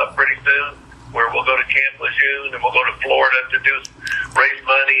events coming up pretty soon where we'll go to Camp Lejeune, and we'll go to Florida to raise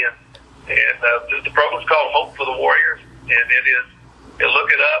money, and the program's called Hope for the Warriors, and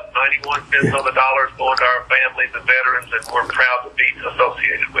look it up, 91 cents on the dollar is going to our families and veterans, and we're proud to be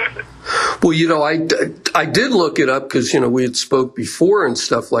associated with it. Well, I did look it up because, we had spoke before and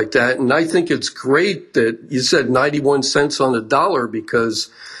stuff like that, and I think it's great that you said 91 cents on the dollar because,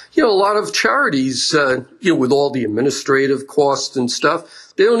 a lot of charities, with all the administrative costs and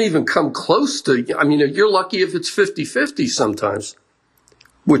stuff, they don't even come close to, you're lucky if it's 50-50 sometimes,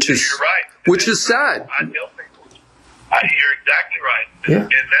 which is, you're right. Which is sad. I tell people. You're exactly right. Yeah.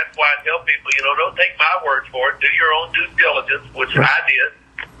 And that's why I tell people, don't take my word for it. Do your own due diligence, which I did,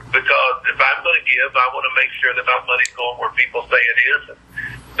 because if I'm going to give, I want to make sure that my money's going where people say it is. And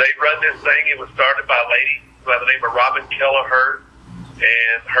they run this thing. It was started by a lady by the name of Robin Kelleher,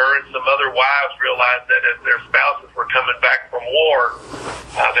 and her and some other wives realized that as their spouses were coming back from war,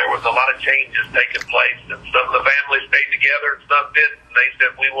 there was a lot of changes taking place, and some of the families stayed together and some didn't. And they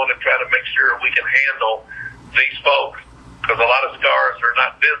said, we want to try to make sure we can handle these folks, because a lot of scars are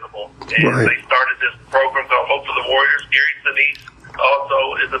not visible. And They started this program called Hope for the Warriors. Gary Sinise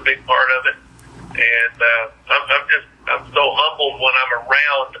also is a big part of it. And I'm so humbled when I'm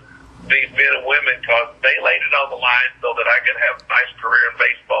around these men and women, because they laid it on the line so that I could have a nice career in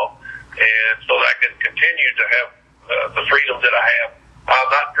baseball, and so that I can continue to have the freedom that I have.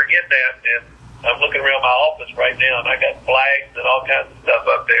 I'll not forget that. And I'm looking around my office right now, and I got flags and all kinds of stuff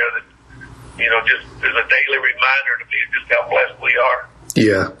up there that, just is a daily reminder to me of just how blessed we are.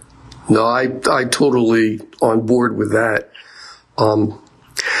 Yeah. No, I totally on board with that.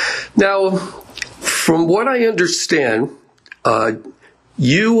 Now, from what I understand,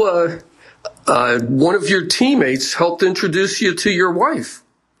 you, one of your teammates helped introduce you to your wife,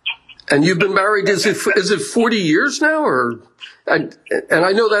 and you've been married. Is it 40 years now, or? And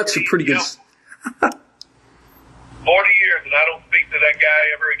I know that's a pretty good. 40 years, and I don't speak to that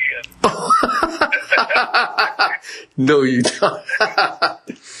guy ever again. No, you don't. I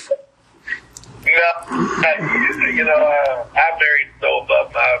married so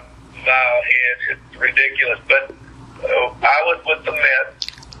above my head, it's ridiculous. But I was with the Mets.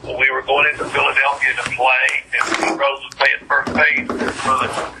 We were going into Philadelphia to play, and Rose was playing first base for the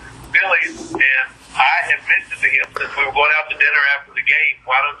Phillies. And I had mentioned to him, since we were going out to dinner after the game,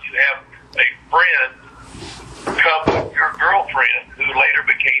 why don't you have a friend come with your girlfriend, who later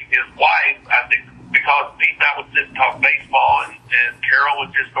became his wife, I think, because Pete and I would sit and talk baseball, and Carol would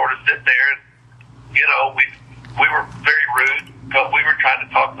just sort of sit there, and, we were very rude, because we were trying to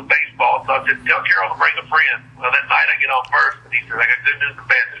talk the baseball, so I said, tell Carol to bring a friend. Well, that night I get on first, and he says, I got good news and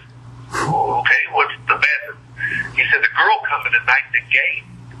bad news. Okay, what's the bad news? He said, the girl coming tonight to game.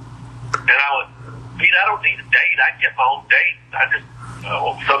 And I went, Pete, I don't need a date. I get my own date. I just,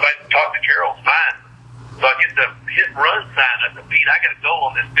 somebody talk to Carol, fine. So I get the hit and run sign. I said, Pete, I got to go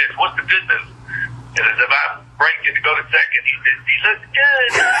on this pitch. What's the good news? And as if I'm breaking to go to second, he says, he looks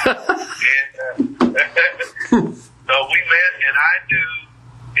good. And so we met, and I knew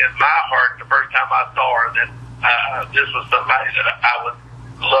in my heart the first time I saw her that this was somebody that I would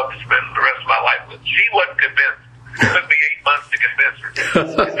love to spend the rest of my life with. She wasn't convinced. It took me 8 months to convince her.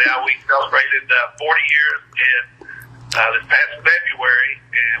 And now we celebrated 40 years in this past February,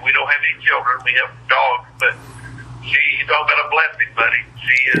 and we don't have any children. We have dogs, but she, you talk about a blessing, buddy.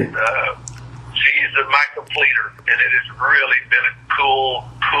 She she's my completer, and it has really been a cool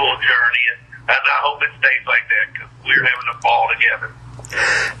journey, and I hope it stays like that because we're having a ball together.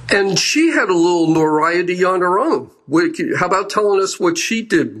 And she had a little notoriety on her own. How about telling us what she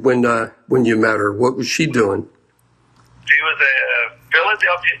did when you met her? What was she doing? She was a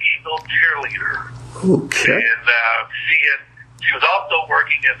Philadelphia Eagle cheerleader. Okay. And she was also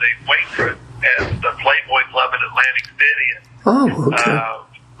working as a waitress at the Playboy Club in Atlantic City. Oh, okay.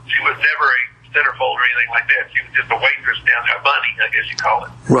 She was never a centerfold or anything like that. She was just a waitress down there, a bunny, I guess you call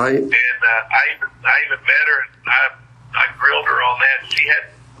it. Right. And I even met her, and I grilled her on that.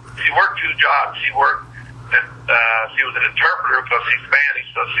 She worked two jobs. She worked she was an interpreter because she's Spanish,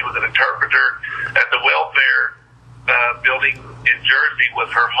 so she was an interpreter at the welfare building in Jersey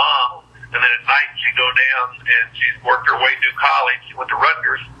with her mom. And then at night she'd go down and she'd worked her way through college. She went to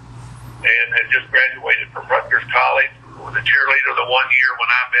Rutgers and had just graduated from Rutgers College. Was a cheerleader the 1 year when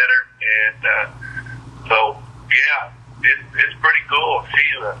I met her. And so, yeah, it's pretty cool. She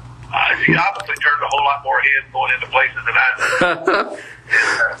obviously turned a whole lot more heads going into places than I did.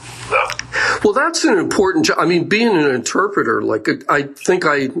 Well, that's an important job. I mean, being an interpreter, like I think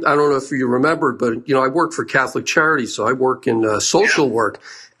I don't know if you remember, but, I work for Catholic Charities, so I work in social work.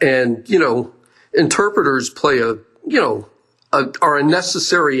 And, interpreters play are a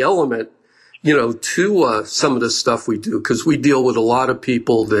necessary element, to some of the stuff we do, because we deal with a lot of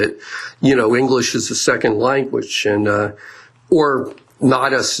people that, English is a second language and, or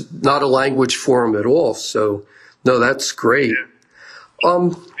not a language for them at all. So, no, that's great. Yeah.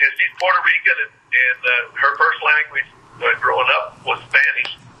 She's Puerto Rican, and her first language growing up was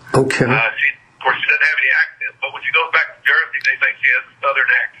Spanish. Okay. Of course, she doesn't have any accent, but when she goes back to Jersey, they think she has a southern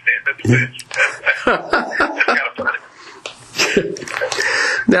accent. That's kind of funny.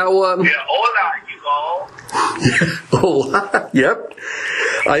 Now, hola, yep.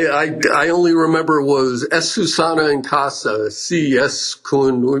 I only remember was Es Susana en casa, si es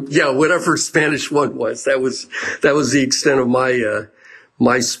con, whatever Spanish one was. That was the extent of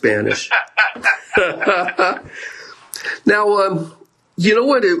my Spanish. Now, you know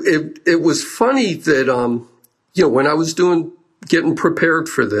what? It was funny that when I was getting prepared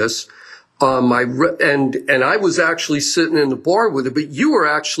for this, and I was actually sitting in the bar with it, but you were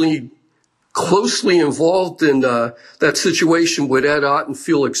actually closely involved in that situation with Ed Ott and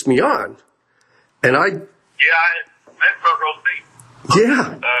Felix Mian. And that front row seat.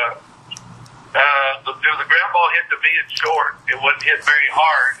 Yeah. The ground ball hit to me in short. It wasn't hit very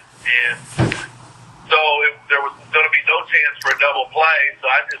hard, and so there was going to be no chance for a double play. So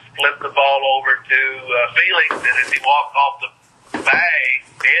I just flipped the ball over to Felix, and as he walked off the bag,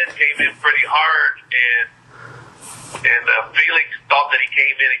 Ed came in pretty hard, and Felix thought that he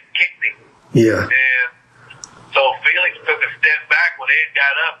came in and kicked him. Yeah. And so Felix took a step back. When Ed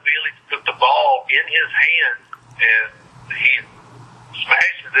got up, Felix took the ball in his hands, and he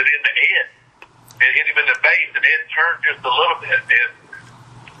smashes it into Ed. It hit him in the face, and Ed turned just a little bit. And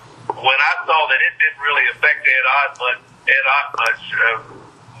when I saw that it didn't really affect Ed Ott much,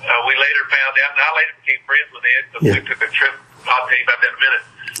 we later found out, and I later became friends with Ed because we took a trip. I'll tell you about that in a minute.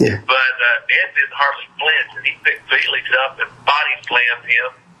 Yeah. But Ed didn't hardly flinch, and he picked Felix up and body slammed him.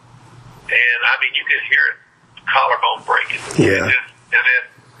 And, I mean, you could hear it, collarbone breaking. Yeah. And then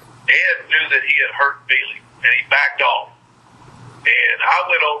Ed knew that he had hurt Felix, and he backed off. And I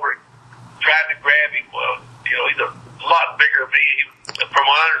went over and tried to grab him. Well, he's a lot bigger than me. He was, from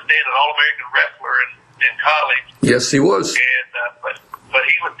what I understand, an All-American wrestler in college. Yes, he was. And but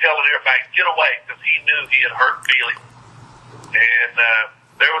he was telling everybody, get away, because he knew he had hurt Felix. And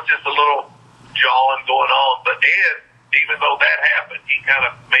there was just a little jawing going on. But Ed, even though that happened, he kind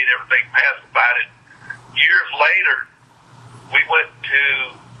of made everything pacified. And years later, we went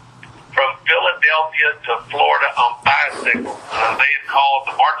from Philadelphia to Florida on bicycles. They had called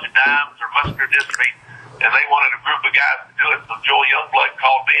the March of Dimes or Musker Dystrophy, and they wanted a group of guys to do it. So Joel Youngblood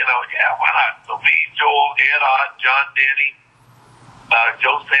called me, and I went, yeah, why not? So me, Joel, Ed Ott, John Denny,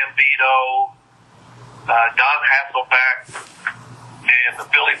 Joe Sambito, Don Hasselback, and the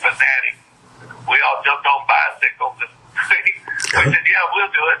Philly Fanatic. We all jumped on bicycles, and we said, yeah,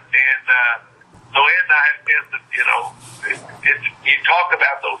 we'll do it. And so Ed and I had a chance to, you talk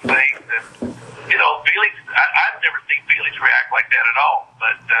about those things, and, Felix, I've never seen Felix react like that at all,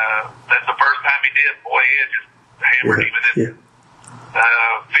 but that's the first time he did. Boy, Ed just hammered him. And then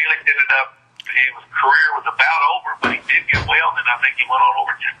Felix ended up, his career was about over, but he did get well, and then I think he went on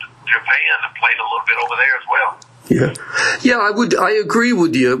over to Japan and played a little bit over there as well. Yeah, I agree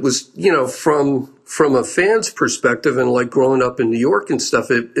with you. It was, from a fan's perspective and like growing up in New York and stuff,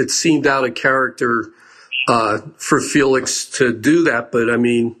 it seemed out of character for Felix to do that. But I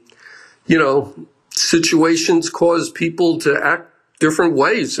mean, situations cause people to act different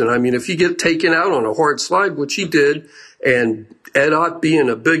ways. And I mean, if you get taken out on a hard slide, which he did, and Ed Ott being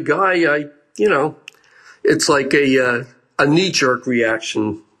a big guy, it's like a knee-jerk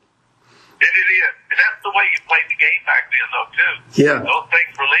reaction. It is. And that's the way you played the game back then, though, too. Yeah. Those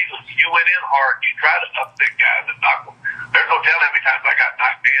things were legal. You went in hard. You tried to upset guys and knock them. There's no telling how many times I got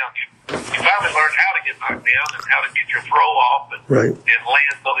knocked down. You finally learned how to get knocked down and how to get your throw off and land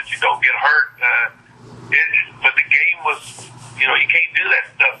so that you don't get hurt. But the game was, you can't do that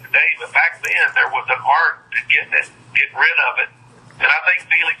stuff today. But back then, there was an art to get rid of it. And I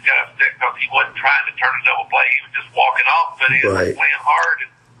think Felix got upset because he wasn't trying to turn a double play. He was just walking off, but he was playing hard.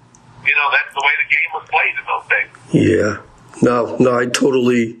 And, that's the way the game was played in those days. Yeah. No, I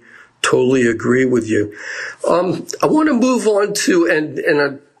totally agree with you. I want to move on to,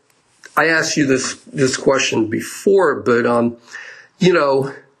 and I asked you this question before, but,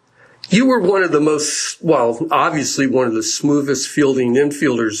 you were one of the obviously one of the smoothest fielding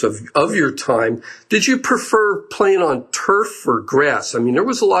infielders of your time. Did you prefer playing on turf or grass? I mean, there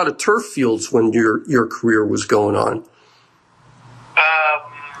was a lot of turf fields when your career was going on.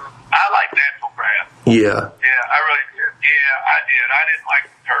 I like natural grass. Yeah. Yeah, I really did. Yeah, I did. I didn't like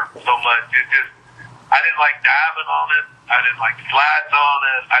the turf so much. I didn't like diving on it. I didn't like sliding on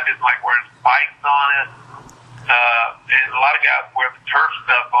it. I didn't like wearing spikes on it. And a lot of guys wear the turf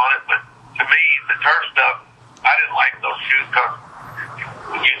stuff on it, but to me, the turf stuff, I didn't like those shoes because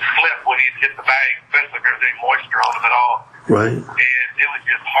you'd slip when you'd hit the bag, especially if there's any moisture on them at all. Right. And it was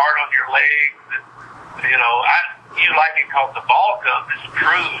just hard on your legs. And, you like it because the ball comes, it's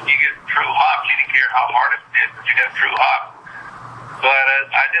true. You get true hops. You didn't care how hard it did, but you got true hops. But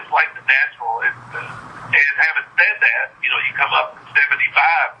I just like the natural. And having said that, you come up in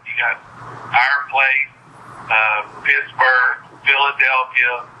 75, you got Iron Place, Pittsburgh,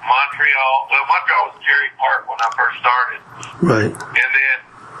 Philadelphia, Montreal. Well, Montreal was Jerry Park when I first started. Right. And then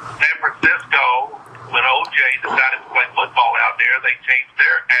San Francisco, when OJ decided to play football out there, they changed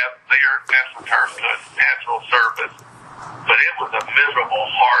their AstroTurf to a natural surface. But it was a miserable,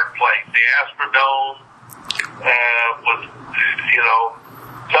 hard place. The Astrodome was,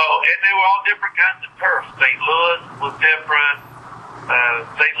 and they were all different kinds of turf. St. Louis was different.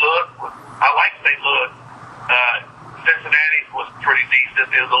 I like St. Louis. Cincinnati was pretty decent.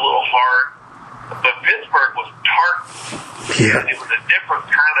 It was a little hard. But Pittsburgh was tart. Yeah. It was a different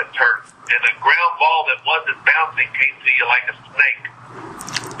kind of turf. And a ground ball that wasn't bouncing came to you like a snake.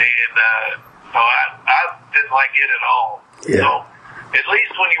 And so I didn't like it at all. Yeah. So at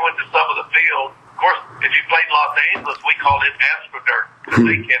least when you went to some of the fields, of course, if you played Los Angeles, we called it AstroDirt because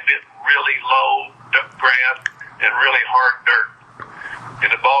they kept it really low grass and really hard dirt. And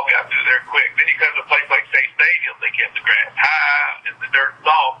the ball got through there quick. Then you come to a place like Shea Stadium, they kept the grass high and the dirt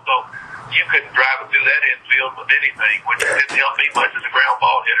soft, so you couldn't drive it through that infield with anything, which didn't help me much as a ground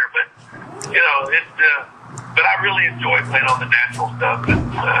ball hitter. But but I really enjoyed playing on the natural stuff. And,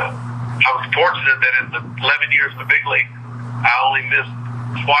 I was fortunate that in the 11 years in the big league, I only missed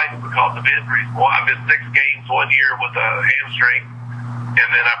twice because of injuries. Well, I missed 6 games one year with a hamstring, and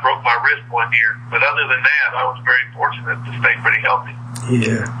then I broke my wrist one year. But other than that, I was very fortunate to stay pretty healthy.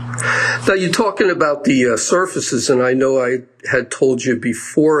 Yeah. Now, you're talking about the surfaces, and I know I had told you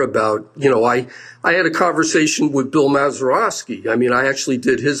before about, I had a conversation with Bill Mazeroski. I mean, I actually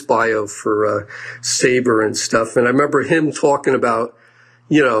did his bio for Saber and stuff, and I remember him talking about,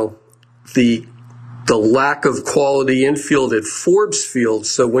 the lack of quality infield at Forbes Field.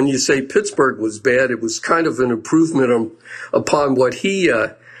 So when you say Pittsburgh was bad, it was kind of an improvement upon what he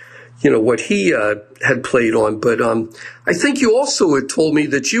had played on. But I think you also had told me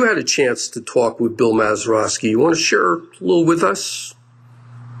that you had a chance to talk with Bill Mazeroski. You want to share a little with us?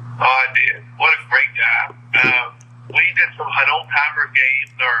 Oh, I did. What a great guy. We did an old-timer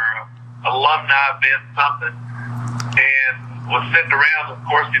game or alumni event, something, and was sitting around. Of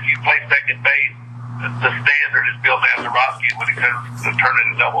course, if you play second base, the standard is Bill Mazeroski when it comes to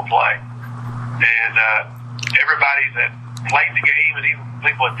turning a double play. And everybody that played the game, and even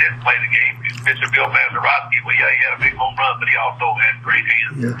people that didn't play the game, Mr. Bill Mazeroski, well, yeah, he had a big home run, but he also had great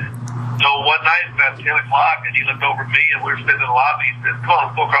hands. Yeah. So one night, about 10 o'clock, and he looked over at me, and we were sitting in the lobby. He said, come on,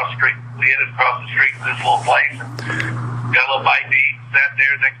 let's go across the street. We headed across the street to this little place, and got a little bite to eat, sat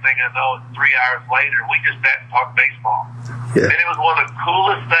there. Next thing I know, 3 hours later, we just sat and talked baseball. Yeah. And it was one of the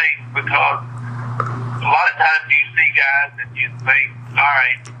coolest things because a lot of times you see guys and you think, all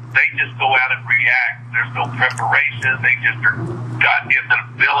right, they just go out and react. There's no preparation. They just are God-given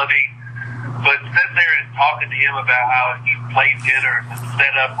ability. But sitting there and talking to him about how he play hitters and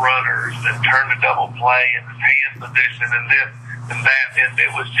set up runners and turn the double play and his hand position and this and that. And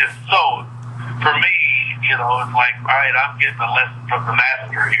it was just so, for me, you know, it's like, all right, I'm getting a lesson from the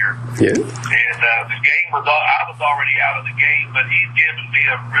master here. Yeah. And the game was, I was already out of the game, but he's given me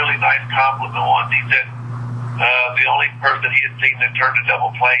a really nice compliment once. He said the only person he had seen that turned a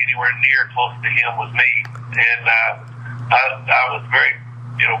double play anywhere near close to him was me. And I was very,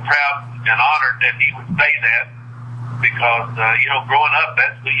 you know, proud and honored that he would say that because, you know, growing up,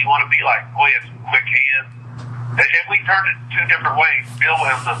 that's who you want to be like. Boy, it's quick hands. And we turned it two different ways. Bill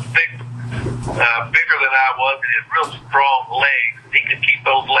was a thick, bigger than I was, and had real strong legs. He could keep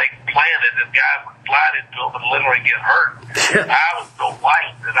those legs planted, and guys would slide into them and literally get hurt. I was so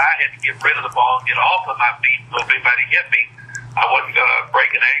light that I had to get rid of the ball and get off of my feet so if anybody hit me, I wasn't going to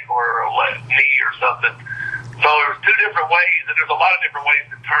break an ankle or a knee or something. So there was two different ways, and there's a lot of different ways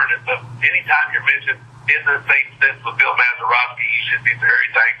to turn it. But anytime you're mentioned in the same sense with Bill Mazeroski, you should be very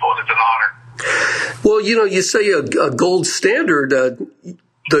thankful, and it's an honor. Well, you know, you say a gold standard.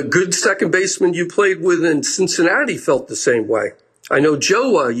 The good second baseman you played with in Cincinnati felt the same way. I know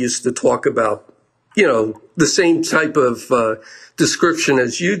Joe used to talk about, you know, the same type of description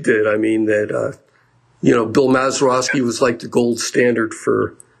as you did. I mean, that, you know, Bill Mazeroski was like the gold standard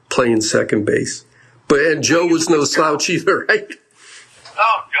for playing second base. And Joe was no slouch either, right?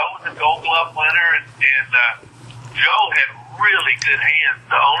 Oh, Joe was a gold glove winner, and Joe had really good hands.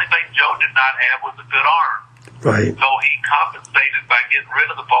 The only thing Joe did not have was a good arm. Right. So he compensated by getting rid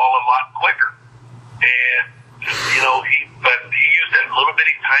of the ball a lot quicker. And, you know, he used that little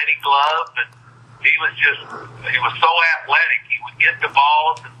bitty tiny glove, and he was so athletic. He would get the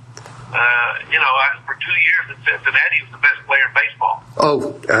balls, and, you know, for 2 years in Cincinnati, he was the best player in baseball.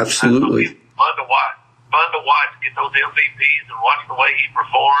 Oh, absolutely. So fun to watch. Fun to watch, get those MVPs and watch the way he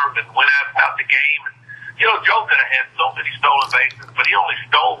performed and went out the game. And, you know, Joe could have had so many stolen bases, but he only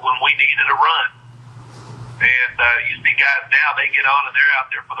stole when we needed a run. And you see guys now, they get on and they're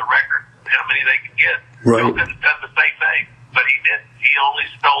out there for the record, how many they can get. Right. Joe could have done the same thing, but he didn't. He only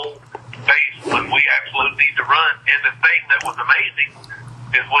stole base when we absolutely need to run. And the thing that was amazing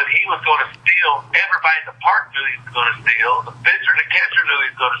is when he was going to steal, everybody in the park knew he was going to steal. The pitcher and the catcher knew he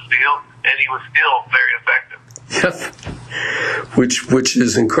was going to steal, and he was still very effective. Which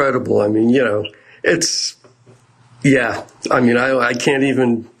is incredible. I mean, you know, it's, yeah. I mean, I can't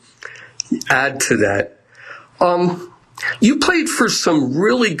even add to that. You played for some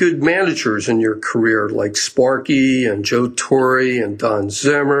really good managers in your career, like Sparky and Joe Torre and Don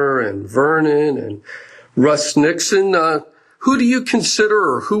Zimmer and Vernon and Russ Nixon. Who do you consider,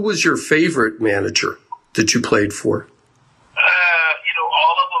 or who was your favorite manager that you played for? You know,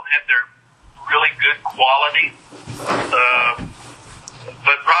 all of them had their really good qualities.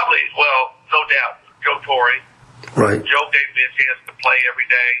 But probably, well, no doubt, Joe Torre. Right. Joe gave me a chance to play every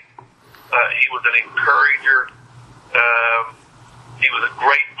day. He was an encourager. He was a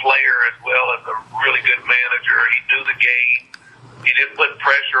great player as well as a really good manager. He knew the game. He didn't put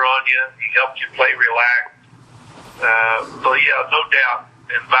pressure on you. He helped you play relaxed. So, yeah, no doubt,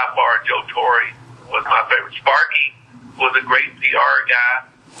 and by far, Joe Torre was my favorite. Sparky was a great PR guy.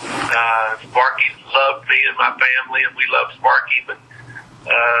 Sparky loved me and my family, and we loved Sparky. But,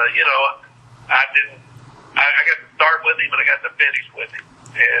 you know, I got to start with him, and I got to finish with him.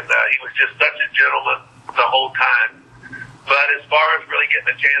 And he was just such a gentleman the whole time. But as far as really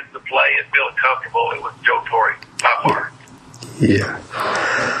getting a chance to play and feeling comfortable, it was Joe Torre, by far. Yeah.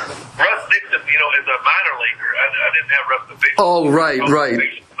 Russ Nixon, you know, is a minor leaguer. I didn't have Russ the big. Oh, right. But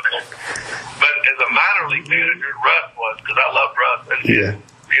as a minor league manager, Russ was, because I loved Russ. And, yeah.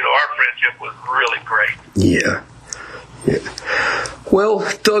 You know, our friendship was really great. Yeah. Well,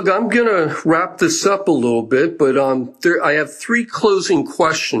 Doug, I'm going to wrap this up a little bit, but I have 3 closing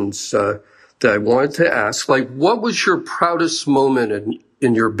questions that I wanted to ask. Like, what was your proudest moment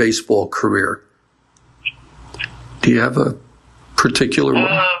in your baseball career? Do you have a particular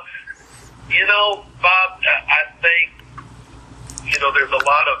one? You know, Bob, I think, you know, there's a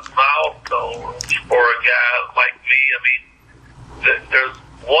lot of milestones for a guy like me. I mean, there's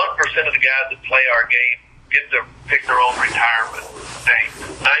 1% of the guys that play our game get to pick their own retirement date.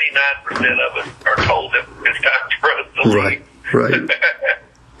 99% of us are told that it's time for us to leave. Right.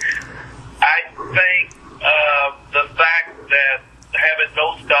 I think the fact that having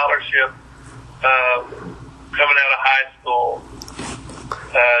no scholarship coming out of high school,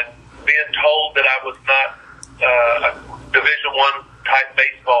 being told that I was not a Division I type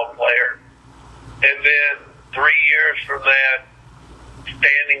baseball player, and then 3 years from that,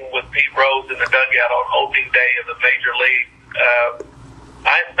 standing with Pete Rose in the dugout on opening day of the major league,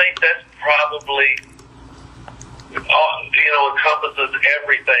 I think that's probably encompasses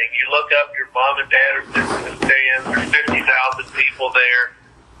everything. You look up, your mom and dad are sitting in the stands. There's 50,000 people there.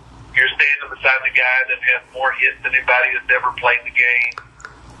 You're standing beside the guy that has more hits than anybody that's ever played the game.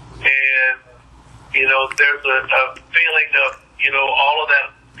 And, there's a feeling of, all of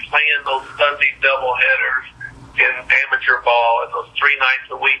that playing those Sunday doubleheaders in amateur ball and those 3 nights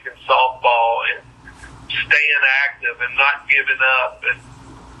a week in softball and staying active and not giving up and,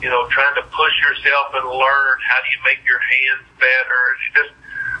 trying to push yourself and learn how do you make your hands better.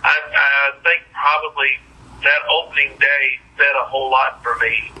 I think probably that opening day said a whole lot for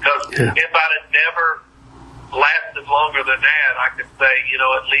me because if I'd have never lasted longer than that, I could say,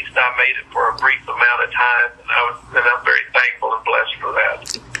 at least I made it for a brief amount of time, and I'm very thankful and blessed for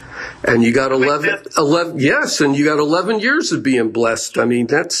that. And you got 11, yes, and you got 11 years of being blessed. I mean,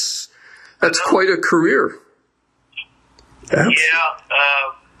 that's quite a career. Absolutely. Yeah,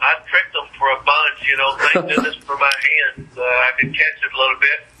 I tricked them for a bunch, thank goodness for my hands. I could catch it a little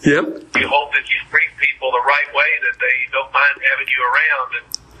bit. Yep. You hope that you treat people the right way, that they don't mind having you around. And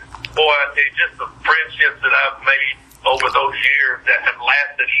boy, I tell you, just the friendships that I've made over those years that have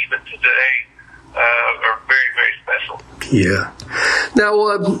lasted even to today are very, very special. Yeah. Now,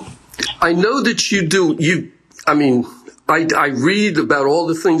 I know that I read about all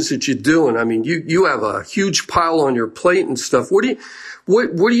the things that you do, and I mean, you have a huge pile on your plate and stuff. What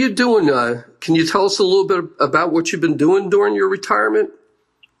are you doing? Can you tell us a little bit about what you've been doing during your retirement?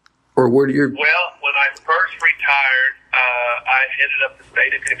 Or what are your... Well, when I first retired, I headed up the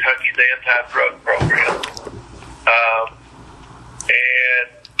state of Kentucky's anti-drug program. And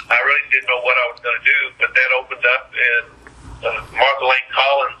I really didn't know what I was going to do, but that opened up, and Martha Lane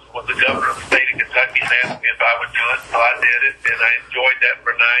Collins was the governor of the state of Kentucky and asked me if I would do it, so I did it, and I enjoyed that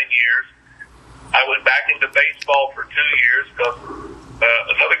for 9 years. I went back into baseball for 2 years because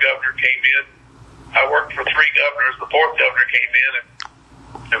another governor came in. I worked for 3 governors. The 4th governor came in, and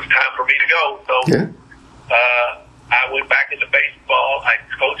it was time for me to go. So I went back into baseball. I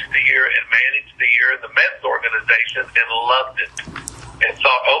coached the year and managed the year in the Mets organization and loved it. And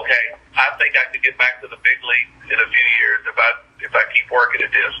thought, okay, I think I could get back to the big leagues in a few years if I keep working at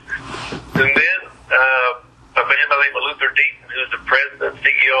this. And then a man by the name of Luther Deaton, who's the president and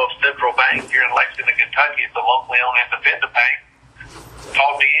CEO of Central Bank here in Lexington, Kentucky, it's a locally owned independent bank,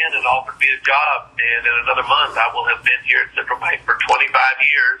 called me in and offered me a job. And in another month, I will have been here at Central Bank for 25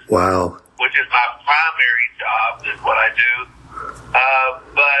 years. Wow. Which is my primary job, is what I do.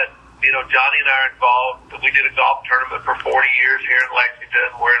 But, Johnny and I are involved. We did a golf tournament for 40 years here in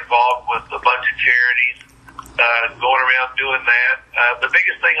Lexington. We're involved with a bunch of charities, going around doing that. The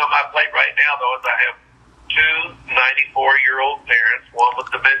biggest thing on my plate right now, though, is I have 2 94-year-old parents, one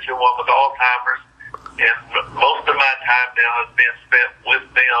with dementia, one with Alzheimer's. And most of my time now has been spent with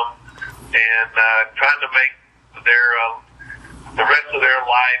them and trying to make the rest of their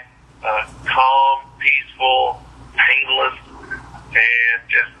life calm, peaceful, painless, and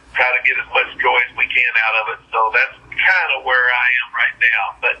just try to get as much joy as we can out of it. So that's kind of where I am right now.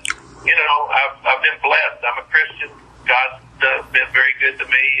 But, I've been blessed. I'm a Christian. God's been very good to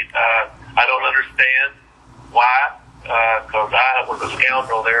me. I don't understand why, because I was a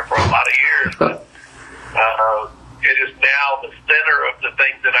scoundrel there for a lot of years. But it is now the center of the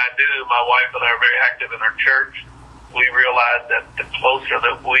things that I do. My wife and I are very active in our church. We realize that the closer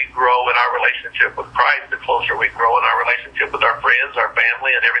that we grow in our relationship with Christ, the closer we grow in our relationship with our friends, our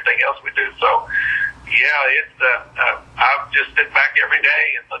family, and everything else we do. So, I just sit back every day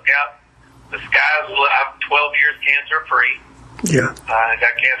and look out. The sky's, I'm 12 years cancer-free. Yeah. I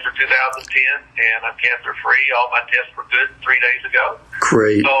got cancer 2010, and I'm cancer-free. All my tests were good 3 days ago.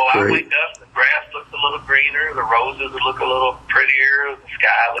 Great. So I wake up, the grass looks a little greener, the roses look a little prettier, the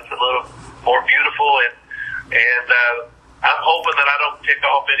sky looks a little more beautiful, and I'm hoping that I don't tick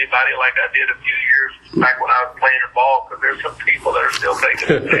off anybody like I did a few years back when I was playing ball, because there's some people that are still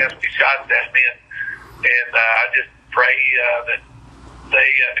taking nasty shots at me, and I just pray that they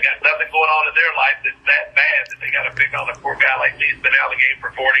got nothing going on in their life that's that bad that they got to pick on a poor guy like me who's been out of the game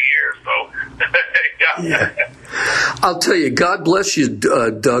for 40 years. So, I'll tell you, God bless you,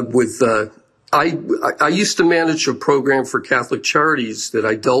 Doug. With I used to manage a program for Catholic Charities that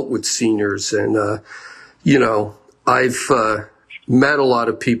I dealt with seniors, and I've met a lot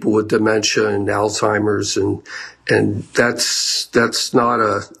of people with dementia and Alzheimer's, and that's not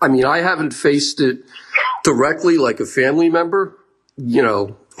I haven't faced it directly like a family member.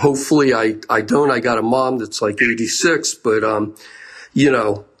 Hopefully I don't. I got a mom that's like 86, but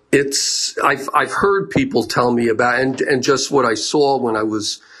I've heard people tell me about, and just what I saw when I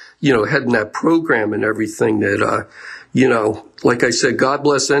was heading that program and everything, that like I said, God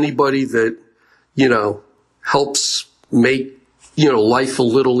bless anybody that helps make, life a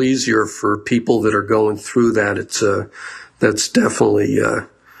little easier for people that are going through that. That's definitely,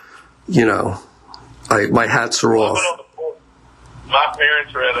 my hats are off. My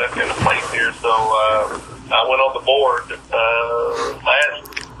parents are in a place here, so I went on the board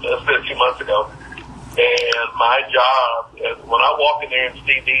a few months ago, and my job is when I walk in there and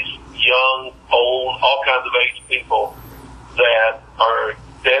see these young, old, all kinds of age people that are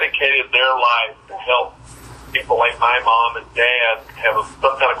dedicated their life to help people like my mom and dad have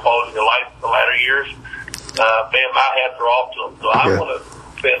some kind of quality of life in the latter years, man, my hats are off to them. So I want to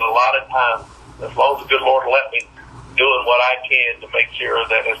spend a lot of time, as long as the good Lord will let me, doing what I can to make sure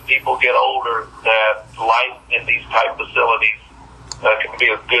that as people get older, that life in these type facilities can be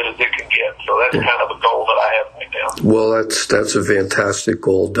as good as it can get. So that's kind of a goal that I have right now. Well, that's a fantastic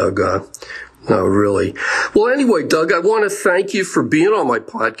goal, Doug. No, really. Well, anyway, Doug, I want to thank you for being on my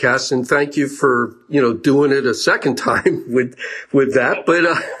podcast, and thank you for, doing it a second time with that. But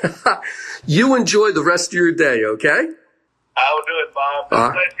you enjoy the rest of your day, okay? I will do it, Bob.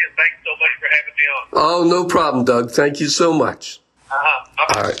 Thanks so much for having me on. Oh, no problem, Doug. Thank you so much.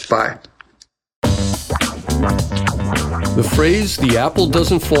 All right, bye. The phrase, "the apple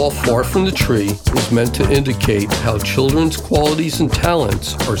doesn't fall far from the tree," is meant to indicate how children's qualities and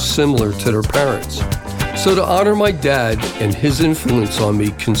talents are similar to their parents. So to honor my dad and his influence on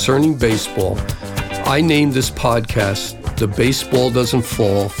me concerning baseball, I named this podcast, "The Baseball Doesn't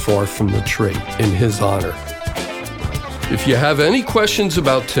Fall Far from the Tree," in his honor. If you have any questions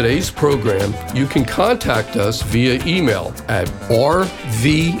about today's program, you can contact us via email at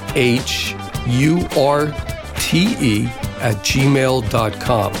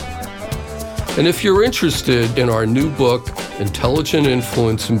rvhurte@gmail.com. And if you're interested in our new book, Intelligent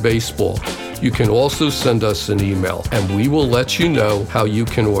Influence in Baseball, you can also send us an email, and we will let you know how you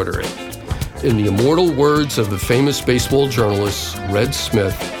can order it. In the immortal words of the famous baseball journalist, Red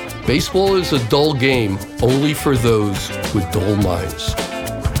Smith, baseball is a dull game only for those with dull minds.